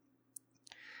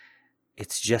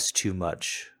just too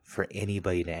much for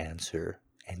anybody to answer.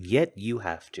 And yet you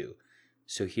have to.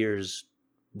 So here's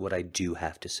what I do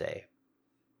have to say.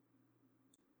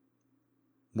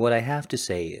 What I have to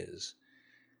say is,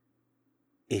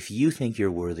 if you think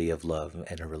you're worthy of love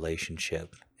and a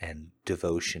relationship and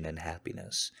devotion and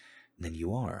happiness, then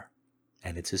you are.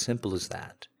 And it's as simple as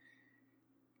that.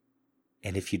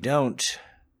 And if you don't,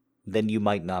 then you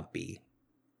might not be.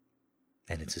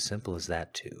 And it's as simple as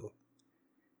that too.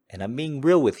 And I'm being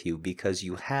real with you because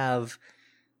you have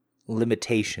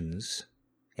limitations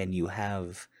and you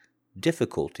have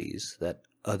difficulties that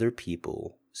other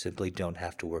people simply don't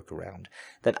have to work around,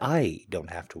 that I don't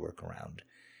have to work around.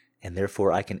 And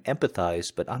therefore I can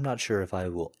empathize, but I'm not sure if I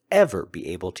will ever be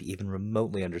able to even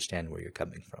remotely understand where you're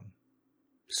coming from.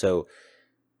 So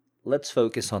let's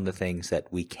focus on the things that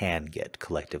we can get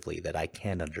collectively, that I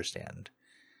can understand.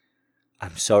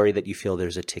 I'm sorry that you feel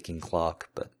there's a ticking clock,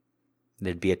 but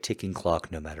there'd be a ticking clock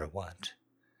no matter what.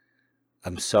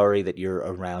 I'm sorry that you're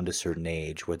around a certain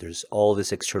age where there's all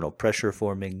this external pressure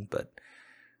forming, but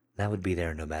that would be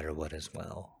there no matter what as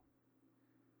well.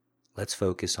 Let's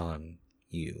focus on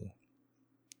you.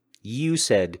 You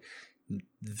said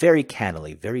very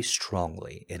cannily, very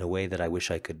strongly, in a way that I wish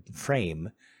I could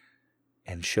frame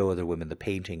and show other women the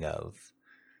painting of,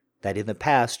 that in the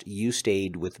past you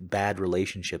stayed with bad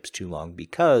relationships too long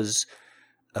because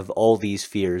of all these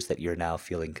fears that you're now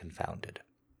feeling confounded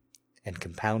and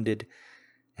compounded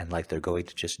and like they're going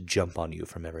to just jump on you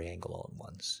from every angle all at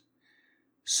once.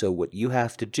 So what you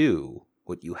have to do,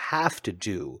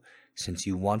 since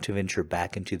you want to venture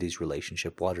back into these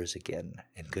relationship waters again,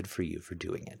 and good for you for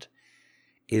doing it,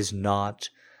 is not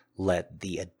let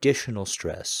the additional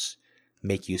stress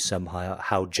make you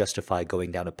somehow justify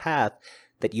going down a path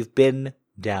that you've been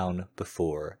down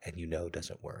before and you know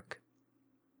doesn't work.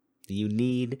 You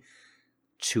need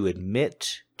to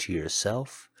admit to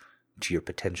yourself, to your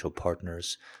potential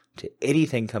partners, to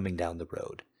anything coming down the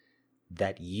road,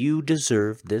 that you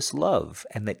deserve this love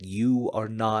and that you are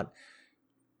not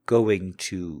going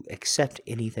to accept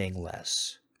anything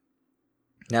less.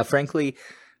 Now, frankly,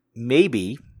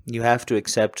 maybe you have to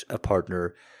accept a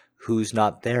partner who's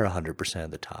not there 100%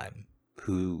 of the time,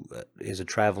 who is a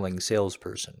traveling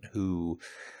salesperson, who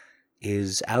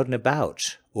is out and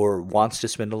about or wants to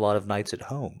spend a lot of nights at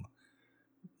home.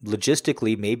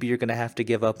 Logistically, maybe you're going to have to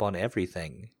give up on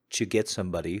everything to get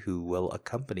somebody who will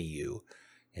accompany you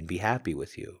and be happy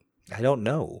with you. I don't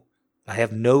know. I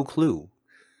have no clue.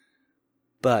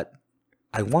 But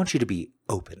I want you to be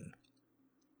open.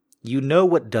 You know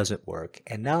what doesn't work,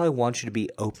 and now I want you to be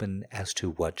open as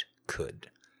to what could.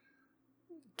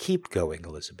 Keep going,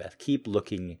 Elizabeth. Keep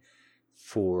looking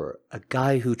for a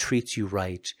guy who treats you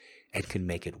right and can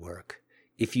make it work.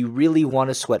 If you really want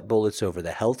to sweat bullets over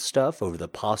the health stuff, over the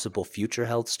possible future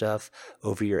health stuff,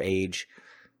 over your age,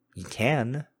 you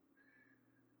can.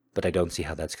 But I don't see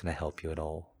how that's going to help you at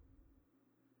all.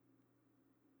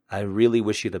 I really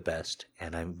wish you the best,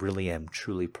 and I really am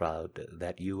truly proud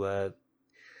that you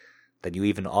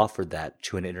even offered that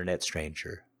to an internet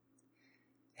stranger.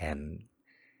 And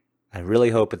I really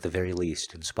hope at the very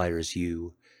least inspires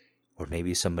you, or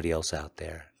maybe somebody else out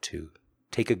there, to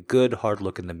take a good hard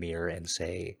look in the mirror and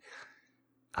say,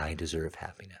 I deserve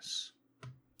happiness.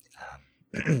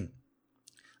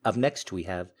 Up next we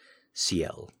have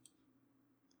CL.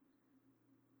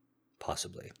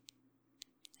 Possibly.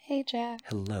 Hey, Jack.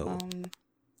 Hello.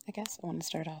 I guess I want to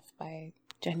start off by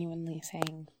genuinely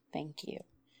saying thank you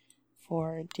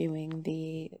for doing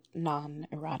the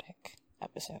non-erotic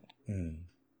episode.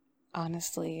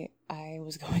 Honestly, I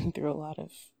was going through a lot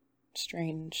of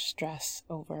strange stress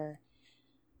over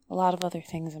a lot of other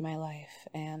things in my life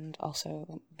and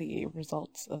also the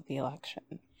results of the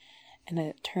election. And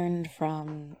it turned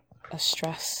from a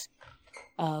stress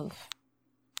of,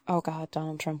 oh God,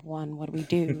 Donald Trump won, what do we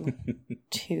do?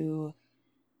 To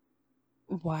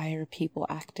why are people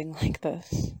acting like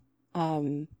this?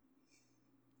 I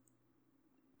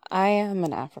am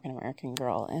an African American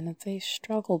girl, and it's a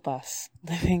struggle bus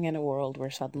living in a world where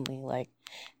suddenly, like,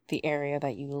 the area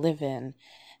that you live in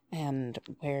and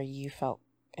where you felt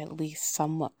at least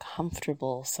somewhat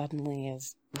comfortable suddenly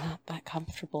is not that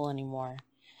comfortable anymore.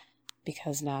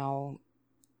 Because now,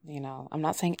 you know, I'm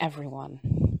not saying everyone,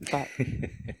 but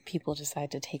people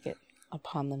decide to take it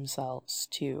upon themselves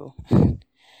to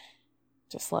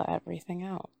just let everything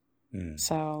out.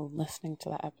 So listening to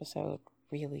that episode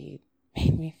really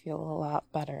made me feel a lot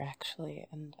better, actually,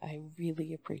 and I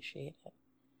really appreciate it.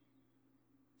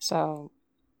 So,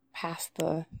 past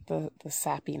the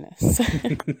sappiness,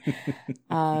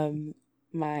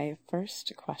 my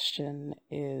first question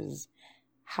is,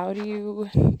 how do you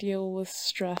deal with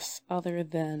stress other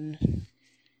than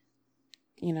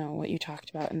what you talked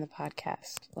about in the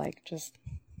podcast, like just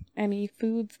any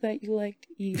foods that you like to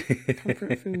eat,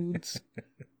 comfort foods,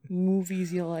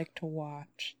 movies you like to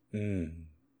watch.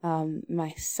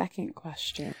 My second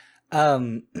question.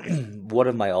 One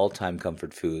of my all-time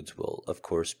comfort foods will, of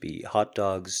course, be hot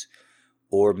dogs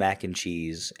or mac and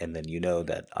cheese, and then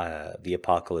that the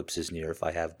apocalypse is near if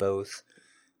I have both.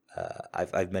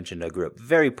 I've mentioned I grew up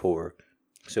very poor,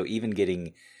 so even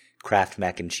getting Kraft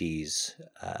mac and cheese,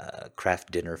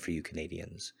 Kraft dinner for you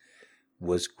Canadians,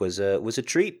 was a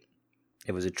treat.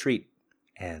 It was a treat,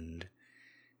 and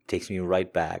it takes me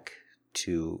right back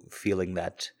to feeling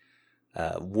that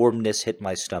warmness hit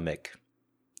my stomach,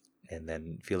 and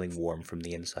then feeling warm from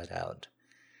the inside out.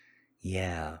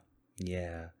 Yeah.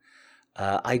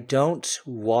 I don't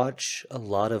watch a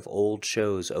lot of old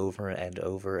shows over and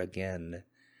over again.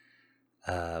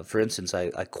 For instance,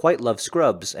 I quite love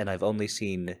Scrubs, and I've only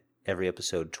seen every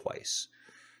episode twice.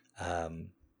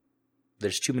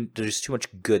 There's too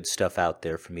much good stuff out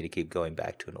there for me to keep going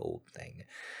back to an old thing.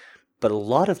 But a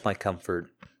lot of my comfort,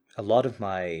 a lot of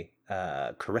my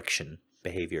correction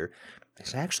behavior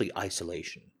is actually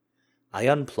isolation. I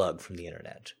unplug from the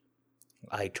internet.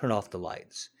 I turn off the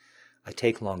lights. I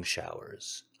take long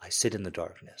showers. I sit in the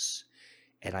darkness.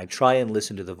 And I try and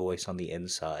listen to the voice on the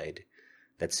inside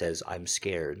that says, I'm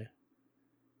scared.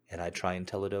 And I try and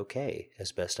tell it okay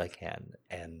as best I can.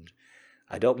 And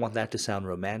I don't want that to sound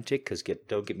romantic, because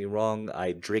don't get me wrong,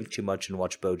 I drink too much and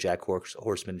watch BoJack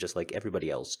Horseman just like everybody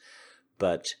else.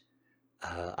 But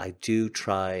I do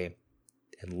try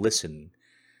and listen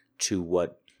to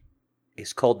what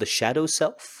is called the shadow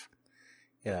self.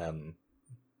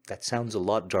 That sounds a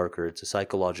lot darker. It's a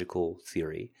psychological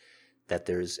theory that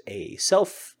there's a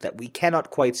self that we cannot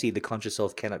quite see, the conscious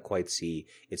self cannot quite see.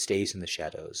 It stays in the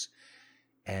shadows.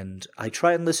 And I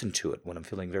try and listen to it when I'm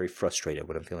feeling very frustrated,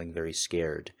 when I'm feeling very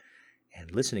scared.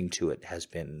 And listening to it has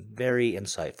been very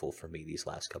insightful for me these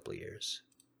last couple of years.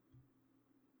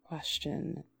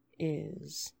 Question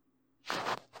is,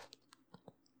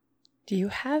 do you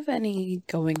have any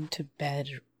going to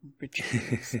bed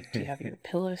rituals? Do you have your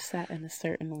pillow set in a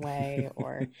certain way,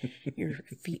 or your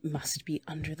feet must be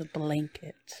under the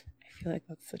blanket? I feel like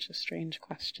that's such a strange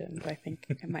question, but I think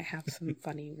it might have some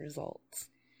funny results.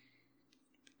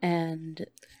 And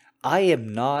I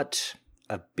am not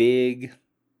a big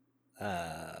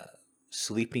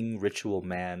sleeping ritual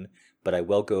man, but I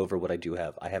will go over what I do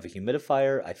have. I have a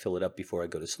humidifier. I fill it up before I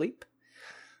go to sleep.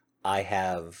 I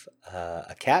have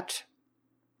a cat.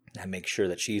 I make sure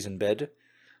that she's in bed,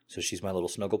 so she's my little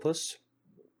snugglepuss.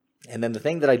 And then the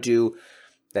thing that I do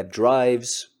that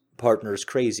drives partners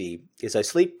crazy is I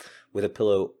sleep with a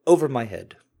pillow over my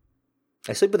head.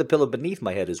 I sleep with a pillow beneath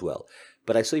my head as well,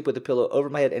 but I sleep with a pillow over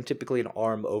my head and typically an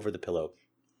arm over the pillow.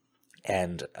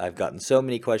 And I've gotten so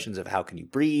many questions of how can you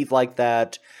breathe like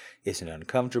that? Isn't it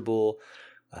uncomfortable?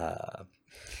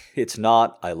 It's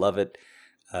not. I love it.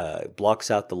 It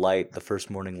blocks out the light, the first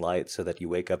morning light, so that you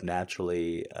wake up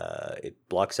naturally. It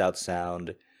blocks out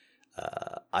sound.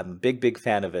 I'm a big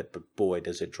fan of it, but boy,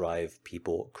 does it drive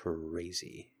people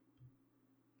crazy.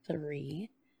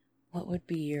 3, what would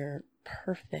be your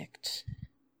perfect,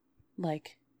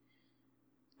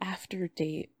 after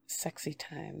date sexy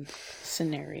time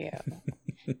scenario?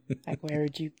 Where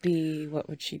would you be? What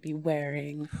would she be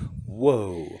wearing?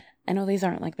 Whoa. I know these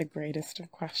aren't the greatest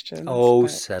of questions. Oh,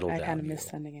 settle down. I kind of miss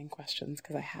sending in questions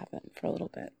because I haven't for a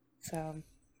little bit. So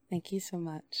thank you so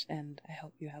much, and I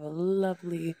hope you have a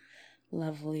lovely,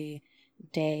 lovely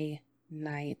day,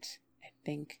 night, I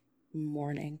think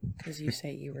morning, because you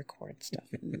say you record stuff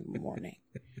in the morning.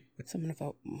 So I'm going to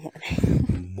vote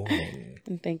morning. Morning.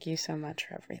 And thank you so much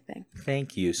for everything.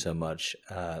 Thank you so much.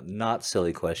 Not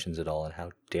silly questions at all, and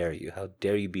how dare you? How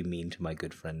dare you be mean to my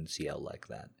good friend CL like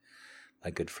that? My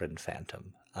good friend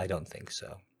Phantom. I don't think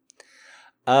so.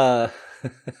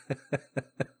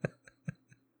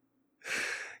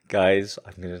 Guys,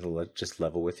 I'm going to just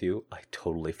level with you. I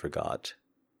totally forgot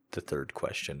the third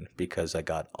question because I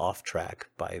got off track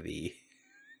by the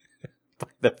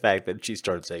fact that she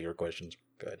started saying her questions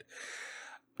were good.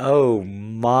 Oh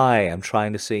my, I'm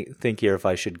trying to think here if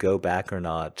I should go back or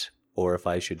not, or if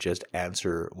I should just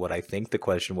answer what I think the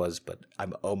question was, but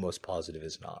I'm almost positive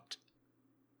it's not.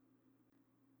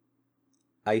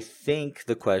 I think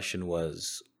the question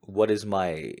was, what is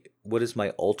my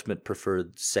ultimate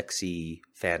preferred sexy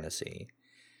fantasy?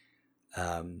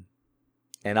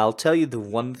 And I'll tell you the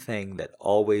one thing that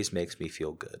always makes me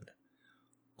feel good.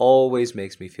 Always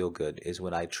makes me feel good is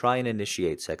when I try and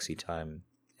initiate sexy time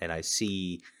and I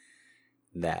see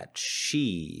that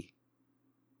she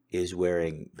is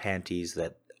wearing panties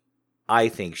that I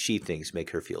think she thinks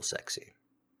make her feel sexy.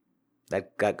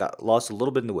 That got lost a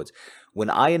little bit in the woods. When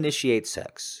I initiate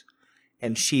sex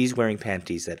and she's wearing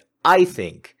panties that I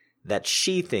think that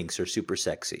she thinks are super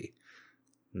sexy,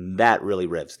 that really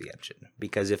revs the engine.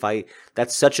 Because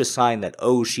that's such a sign that,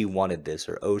 oh, she wanted this,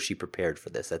 or oh, she prepared for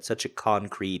this. That's such a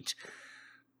concrete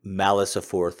malice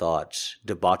aforethought,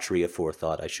 debauchery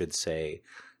aforethought, I should say,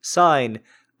 sign.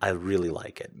 I really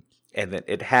like it. And then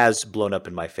it has blown up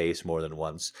in my face more than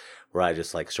once, where I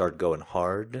just like started going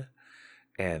hard.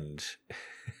 And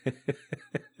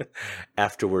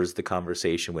afterwards, the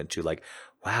conversation went to like,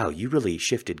 wow, you really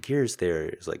shifted gears there.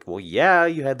 It's like, well, yeah,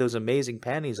 you had those amazing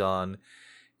panties on.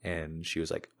 And she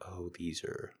was like, oh,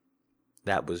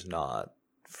 that was not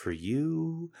for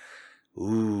you.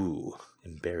 Ooh,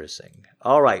 embarrassing.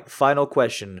 All right, final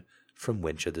question from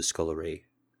Winch of the Scullery.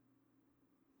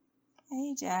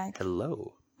 Hey, Jack.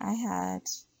 Hello. I had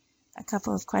a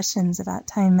couple of questions about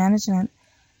time management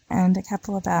and a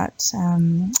couple about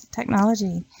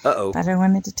technology. Uh-oh. But I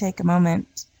wanted to take a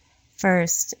moment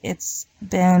first. It's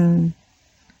been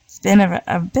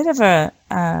a bit of a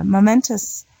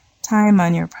momentous time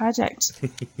on your project.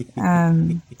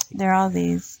 There are all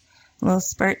these little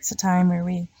spurts of time where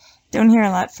we don't hear a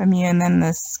lot from you, and then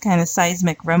this kind of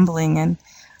seismic rumbling and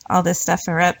all this stuff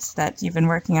erupts that you've been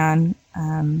working on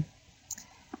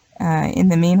in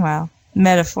the meanwhile.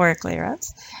 Metaphorically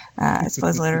erupts, I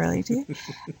suppose literally too.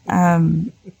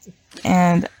 And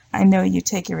I know you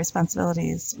take your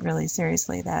responsibilities really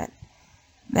seriously, that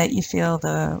you feel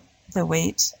the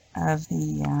weight of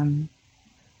the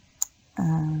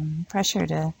pressure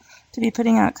to be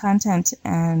putting out content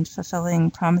and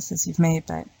fulfilling promises you've made.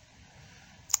 But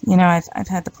you know, I've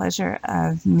had the pleasure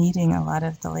of meeting a lot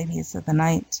of the ladies of the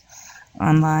night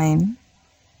online,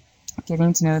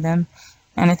 getting to know them,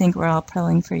 and I think we're all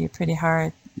pulling for you pretty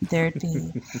hard. There'd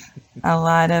be a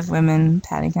lot of women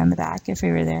patting on the back if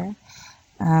we were there.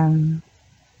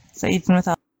 So even with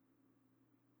all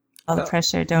the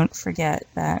pressure, don't forget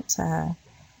that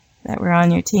we're on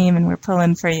your team and we're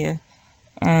pulling for you,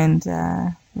 and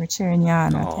we're cheering you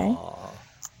on. Okay.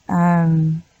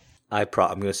 I'm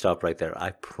going to stop right there.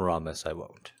 I promise I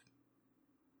won't.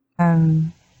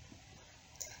 Time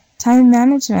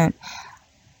management.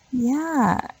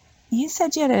 Yeah. You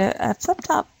said you had a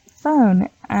flip-top phone,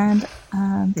 and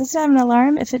does it have an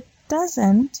alarm? If it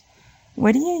doesn't,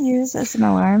 what do you use as an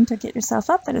alarm to get yourself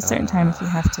up at a certain time if you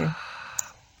have to?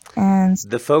 And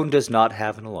the phone does not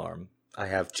have an alarm. I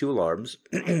have two alarms.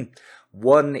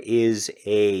 One is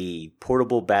a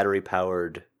portable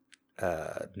battery-powered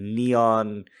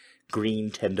neon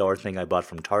green $10 thing I bought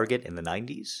from Target in the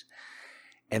 90s.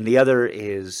 And the other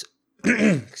is,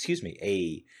 excuse me,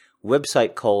 a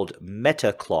website called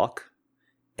MetaClock,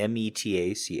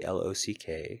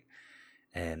 METACLOCK.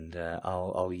 And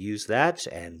I'll use that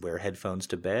and wear headphones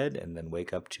to bed and then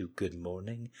wake up to good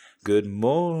morning. Good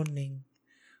morning.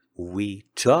 We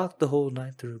talked the whole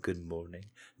night through. Good morning.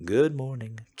 Good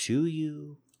morning to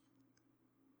you.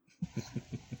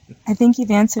 I think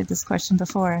you've answered this question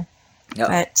before,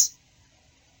 but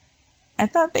I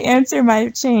thought the answer might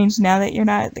have changed now that you're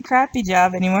not at the crappy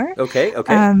job anymore. Okay.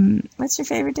 What's your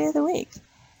favorite day of the week?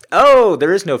 Oh,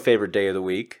 there is no favorite day of the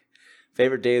week.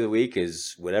 Favorite day of the week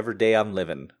is whatever day I'm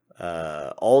living.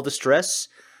 All the stress,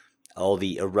 all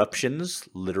the eruptions,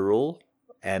 literal,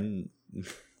 and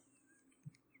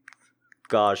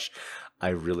gosh, I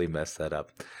really messed that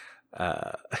up.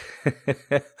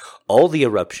 All the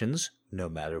eruptions, no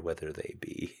matter whether they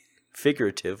be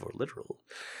figurative or literal,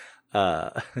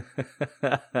 are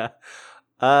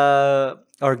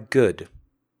good.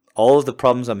 All of the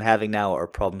problems I'm having now are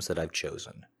problems that I've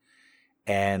chosen.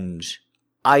 And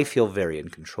I feel very in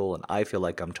control, and I feel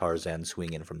like I'm Tarzan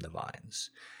swinging from the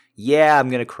vines. Yeah, I'm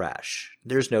going to crash.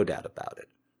 There's no doubt about it.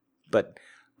 But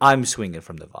I'm swinging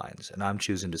from the vines, and I'm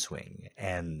choosing to swing.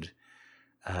 And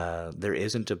there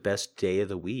isn't a best day of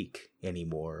the week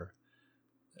anymore.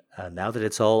 Now that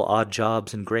it's all odd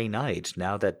jobs and gray night,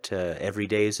 now that every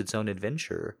day is its own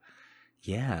adventure,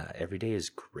 yeah, every day is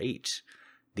great.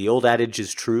 The old adage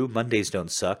is true, Mondays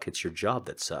don't suck, it's your job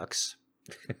that sucks.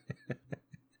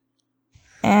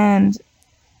 And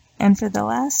for the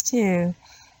last two,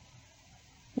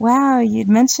 wow, you'd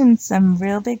mentioned some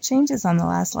real big changes on the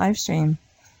last live stream,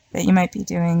 that you might be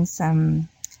doing some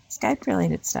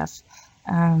Skype-related stuff.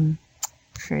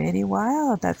 Pretty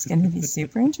wild. That's going to be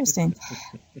super interesting.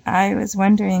 I was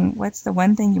wondering, what's the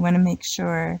one thing you want to make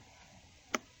sure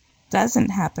doesn't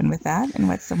happen with that, and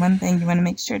what's the one thing you want to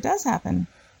make sure does happen?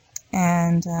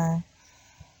 And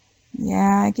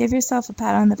yeah, give yourself a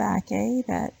pat on the back,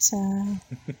 that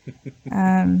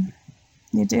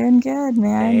you're doing good,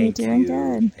 man. You're doing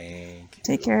good. Thank you.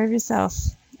 Take care of yourself.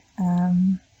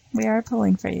 We are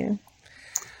pulling for you.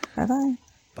 Bye-bye.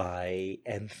 Bye,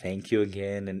 and thank you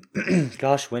again. And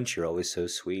gosh, Winch, you're always so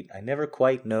sweet. I never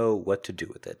quite know what to do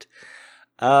with it.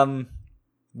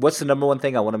 What's the number one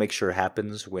thing I want to make sure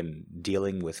happens when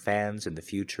dealing with fans in the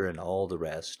future and all the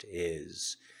rest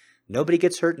is nobody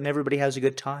gets hurt and everybody has a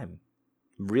good time.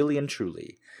 Really and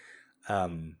truly.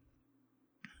 And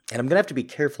I'm going to have to be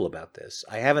careful about this.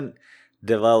 I haven't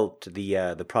developed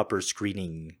the proper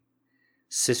screening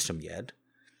system yet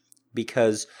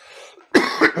because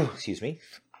excuse me,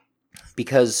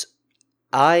 because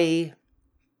I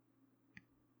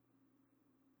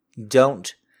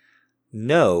don't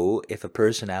know if a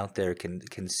person out there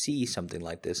can see something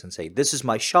like this and say, this is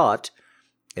my shot,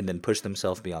 and then push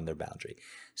themselves beyond their boundary.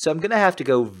 So I'm going to have to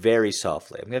go very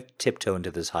softly. I'm going to have to tiptoe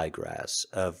into this high grass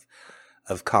of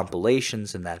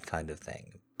compilations and that kind of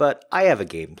thing. But I have a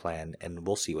game plan, and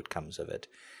we'll see what comes of it.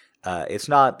 This is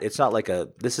not like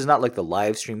the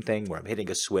live stream thing where I'm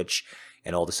hitting a switch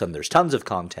and all of a sudden there's tons of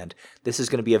content. This is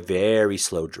going to be a very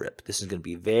slow drip. This is going to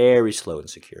be very slow and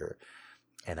secure.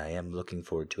 And I am looking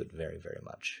forward to it very, very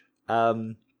much.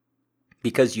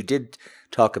 Because you did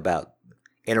talk about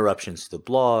interruptions to the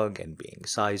blog and being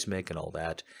seismic and all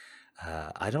that.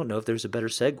 I don't know if there's a better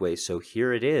segue, so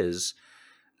here it is,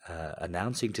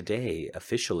 announcing today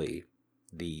officially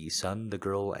The Sun, the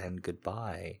Girl, and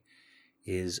Goodbye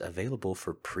is available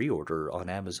for pre-order on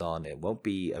Amazon. It won't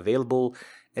be available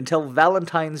until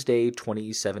Valentine's Day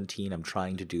 2017. I'm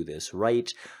trying to do this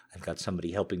right. I've got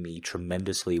somebody helping me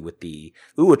tremendously with a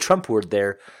Trump word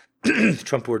there.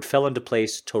 Trump word fell into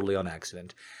place totally on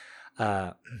accident.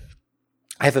 I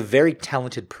have a very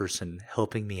talented person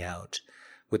helping me out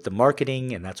with the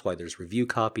marketing, and that's why there's review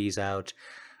copies out.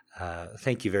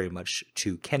 Thank you very much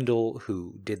to Kendall,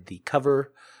 who did the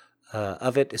cover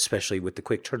of it, especially with the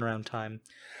quick turnaround time.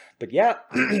 But yeah,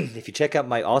 if you check out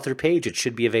my author page, it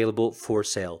should be available for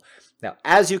sale. Now,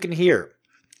 as you can hear,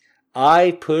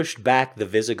 I pushed back the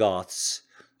Visigoths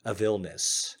of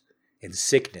illness and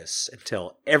sickness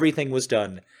until everything was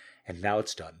done, and now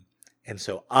it's done. And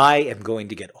so I am going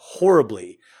to get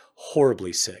horribly,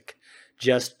 horribly sick.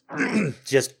 Just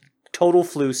total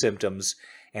flu symptoms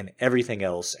and everything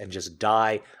else, and just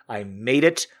die. I made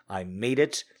it.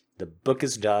 The book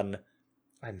is done.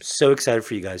 I'm so excited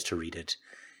for you guys to read it.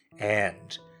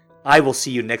 And I will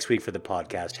see you next week for the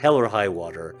podcast, Hell or High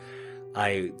Water.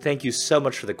 I thank you so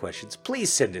much for the questions.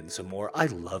 Please send in some more. I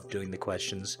love doing the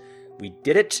questions. We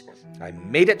did it. I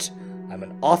made it. I'm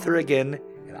an author again.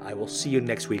 And I will see you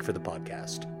next week for the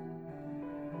podcast.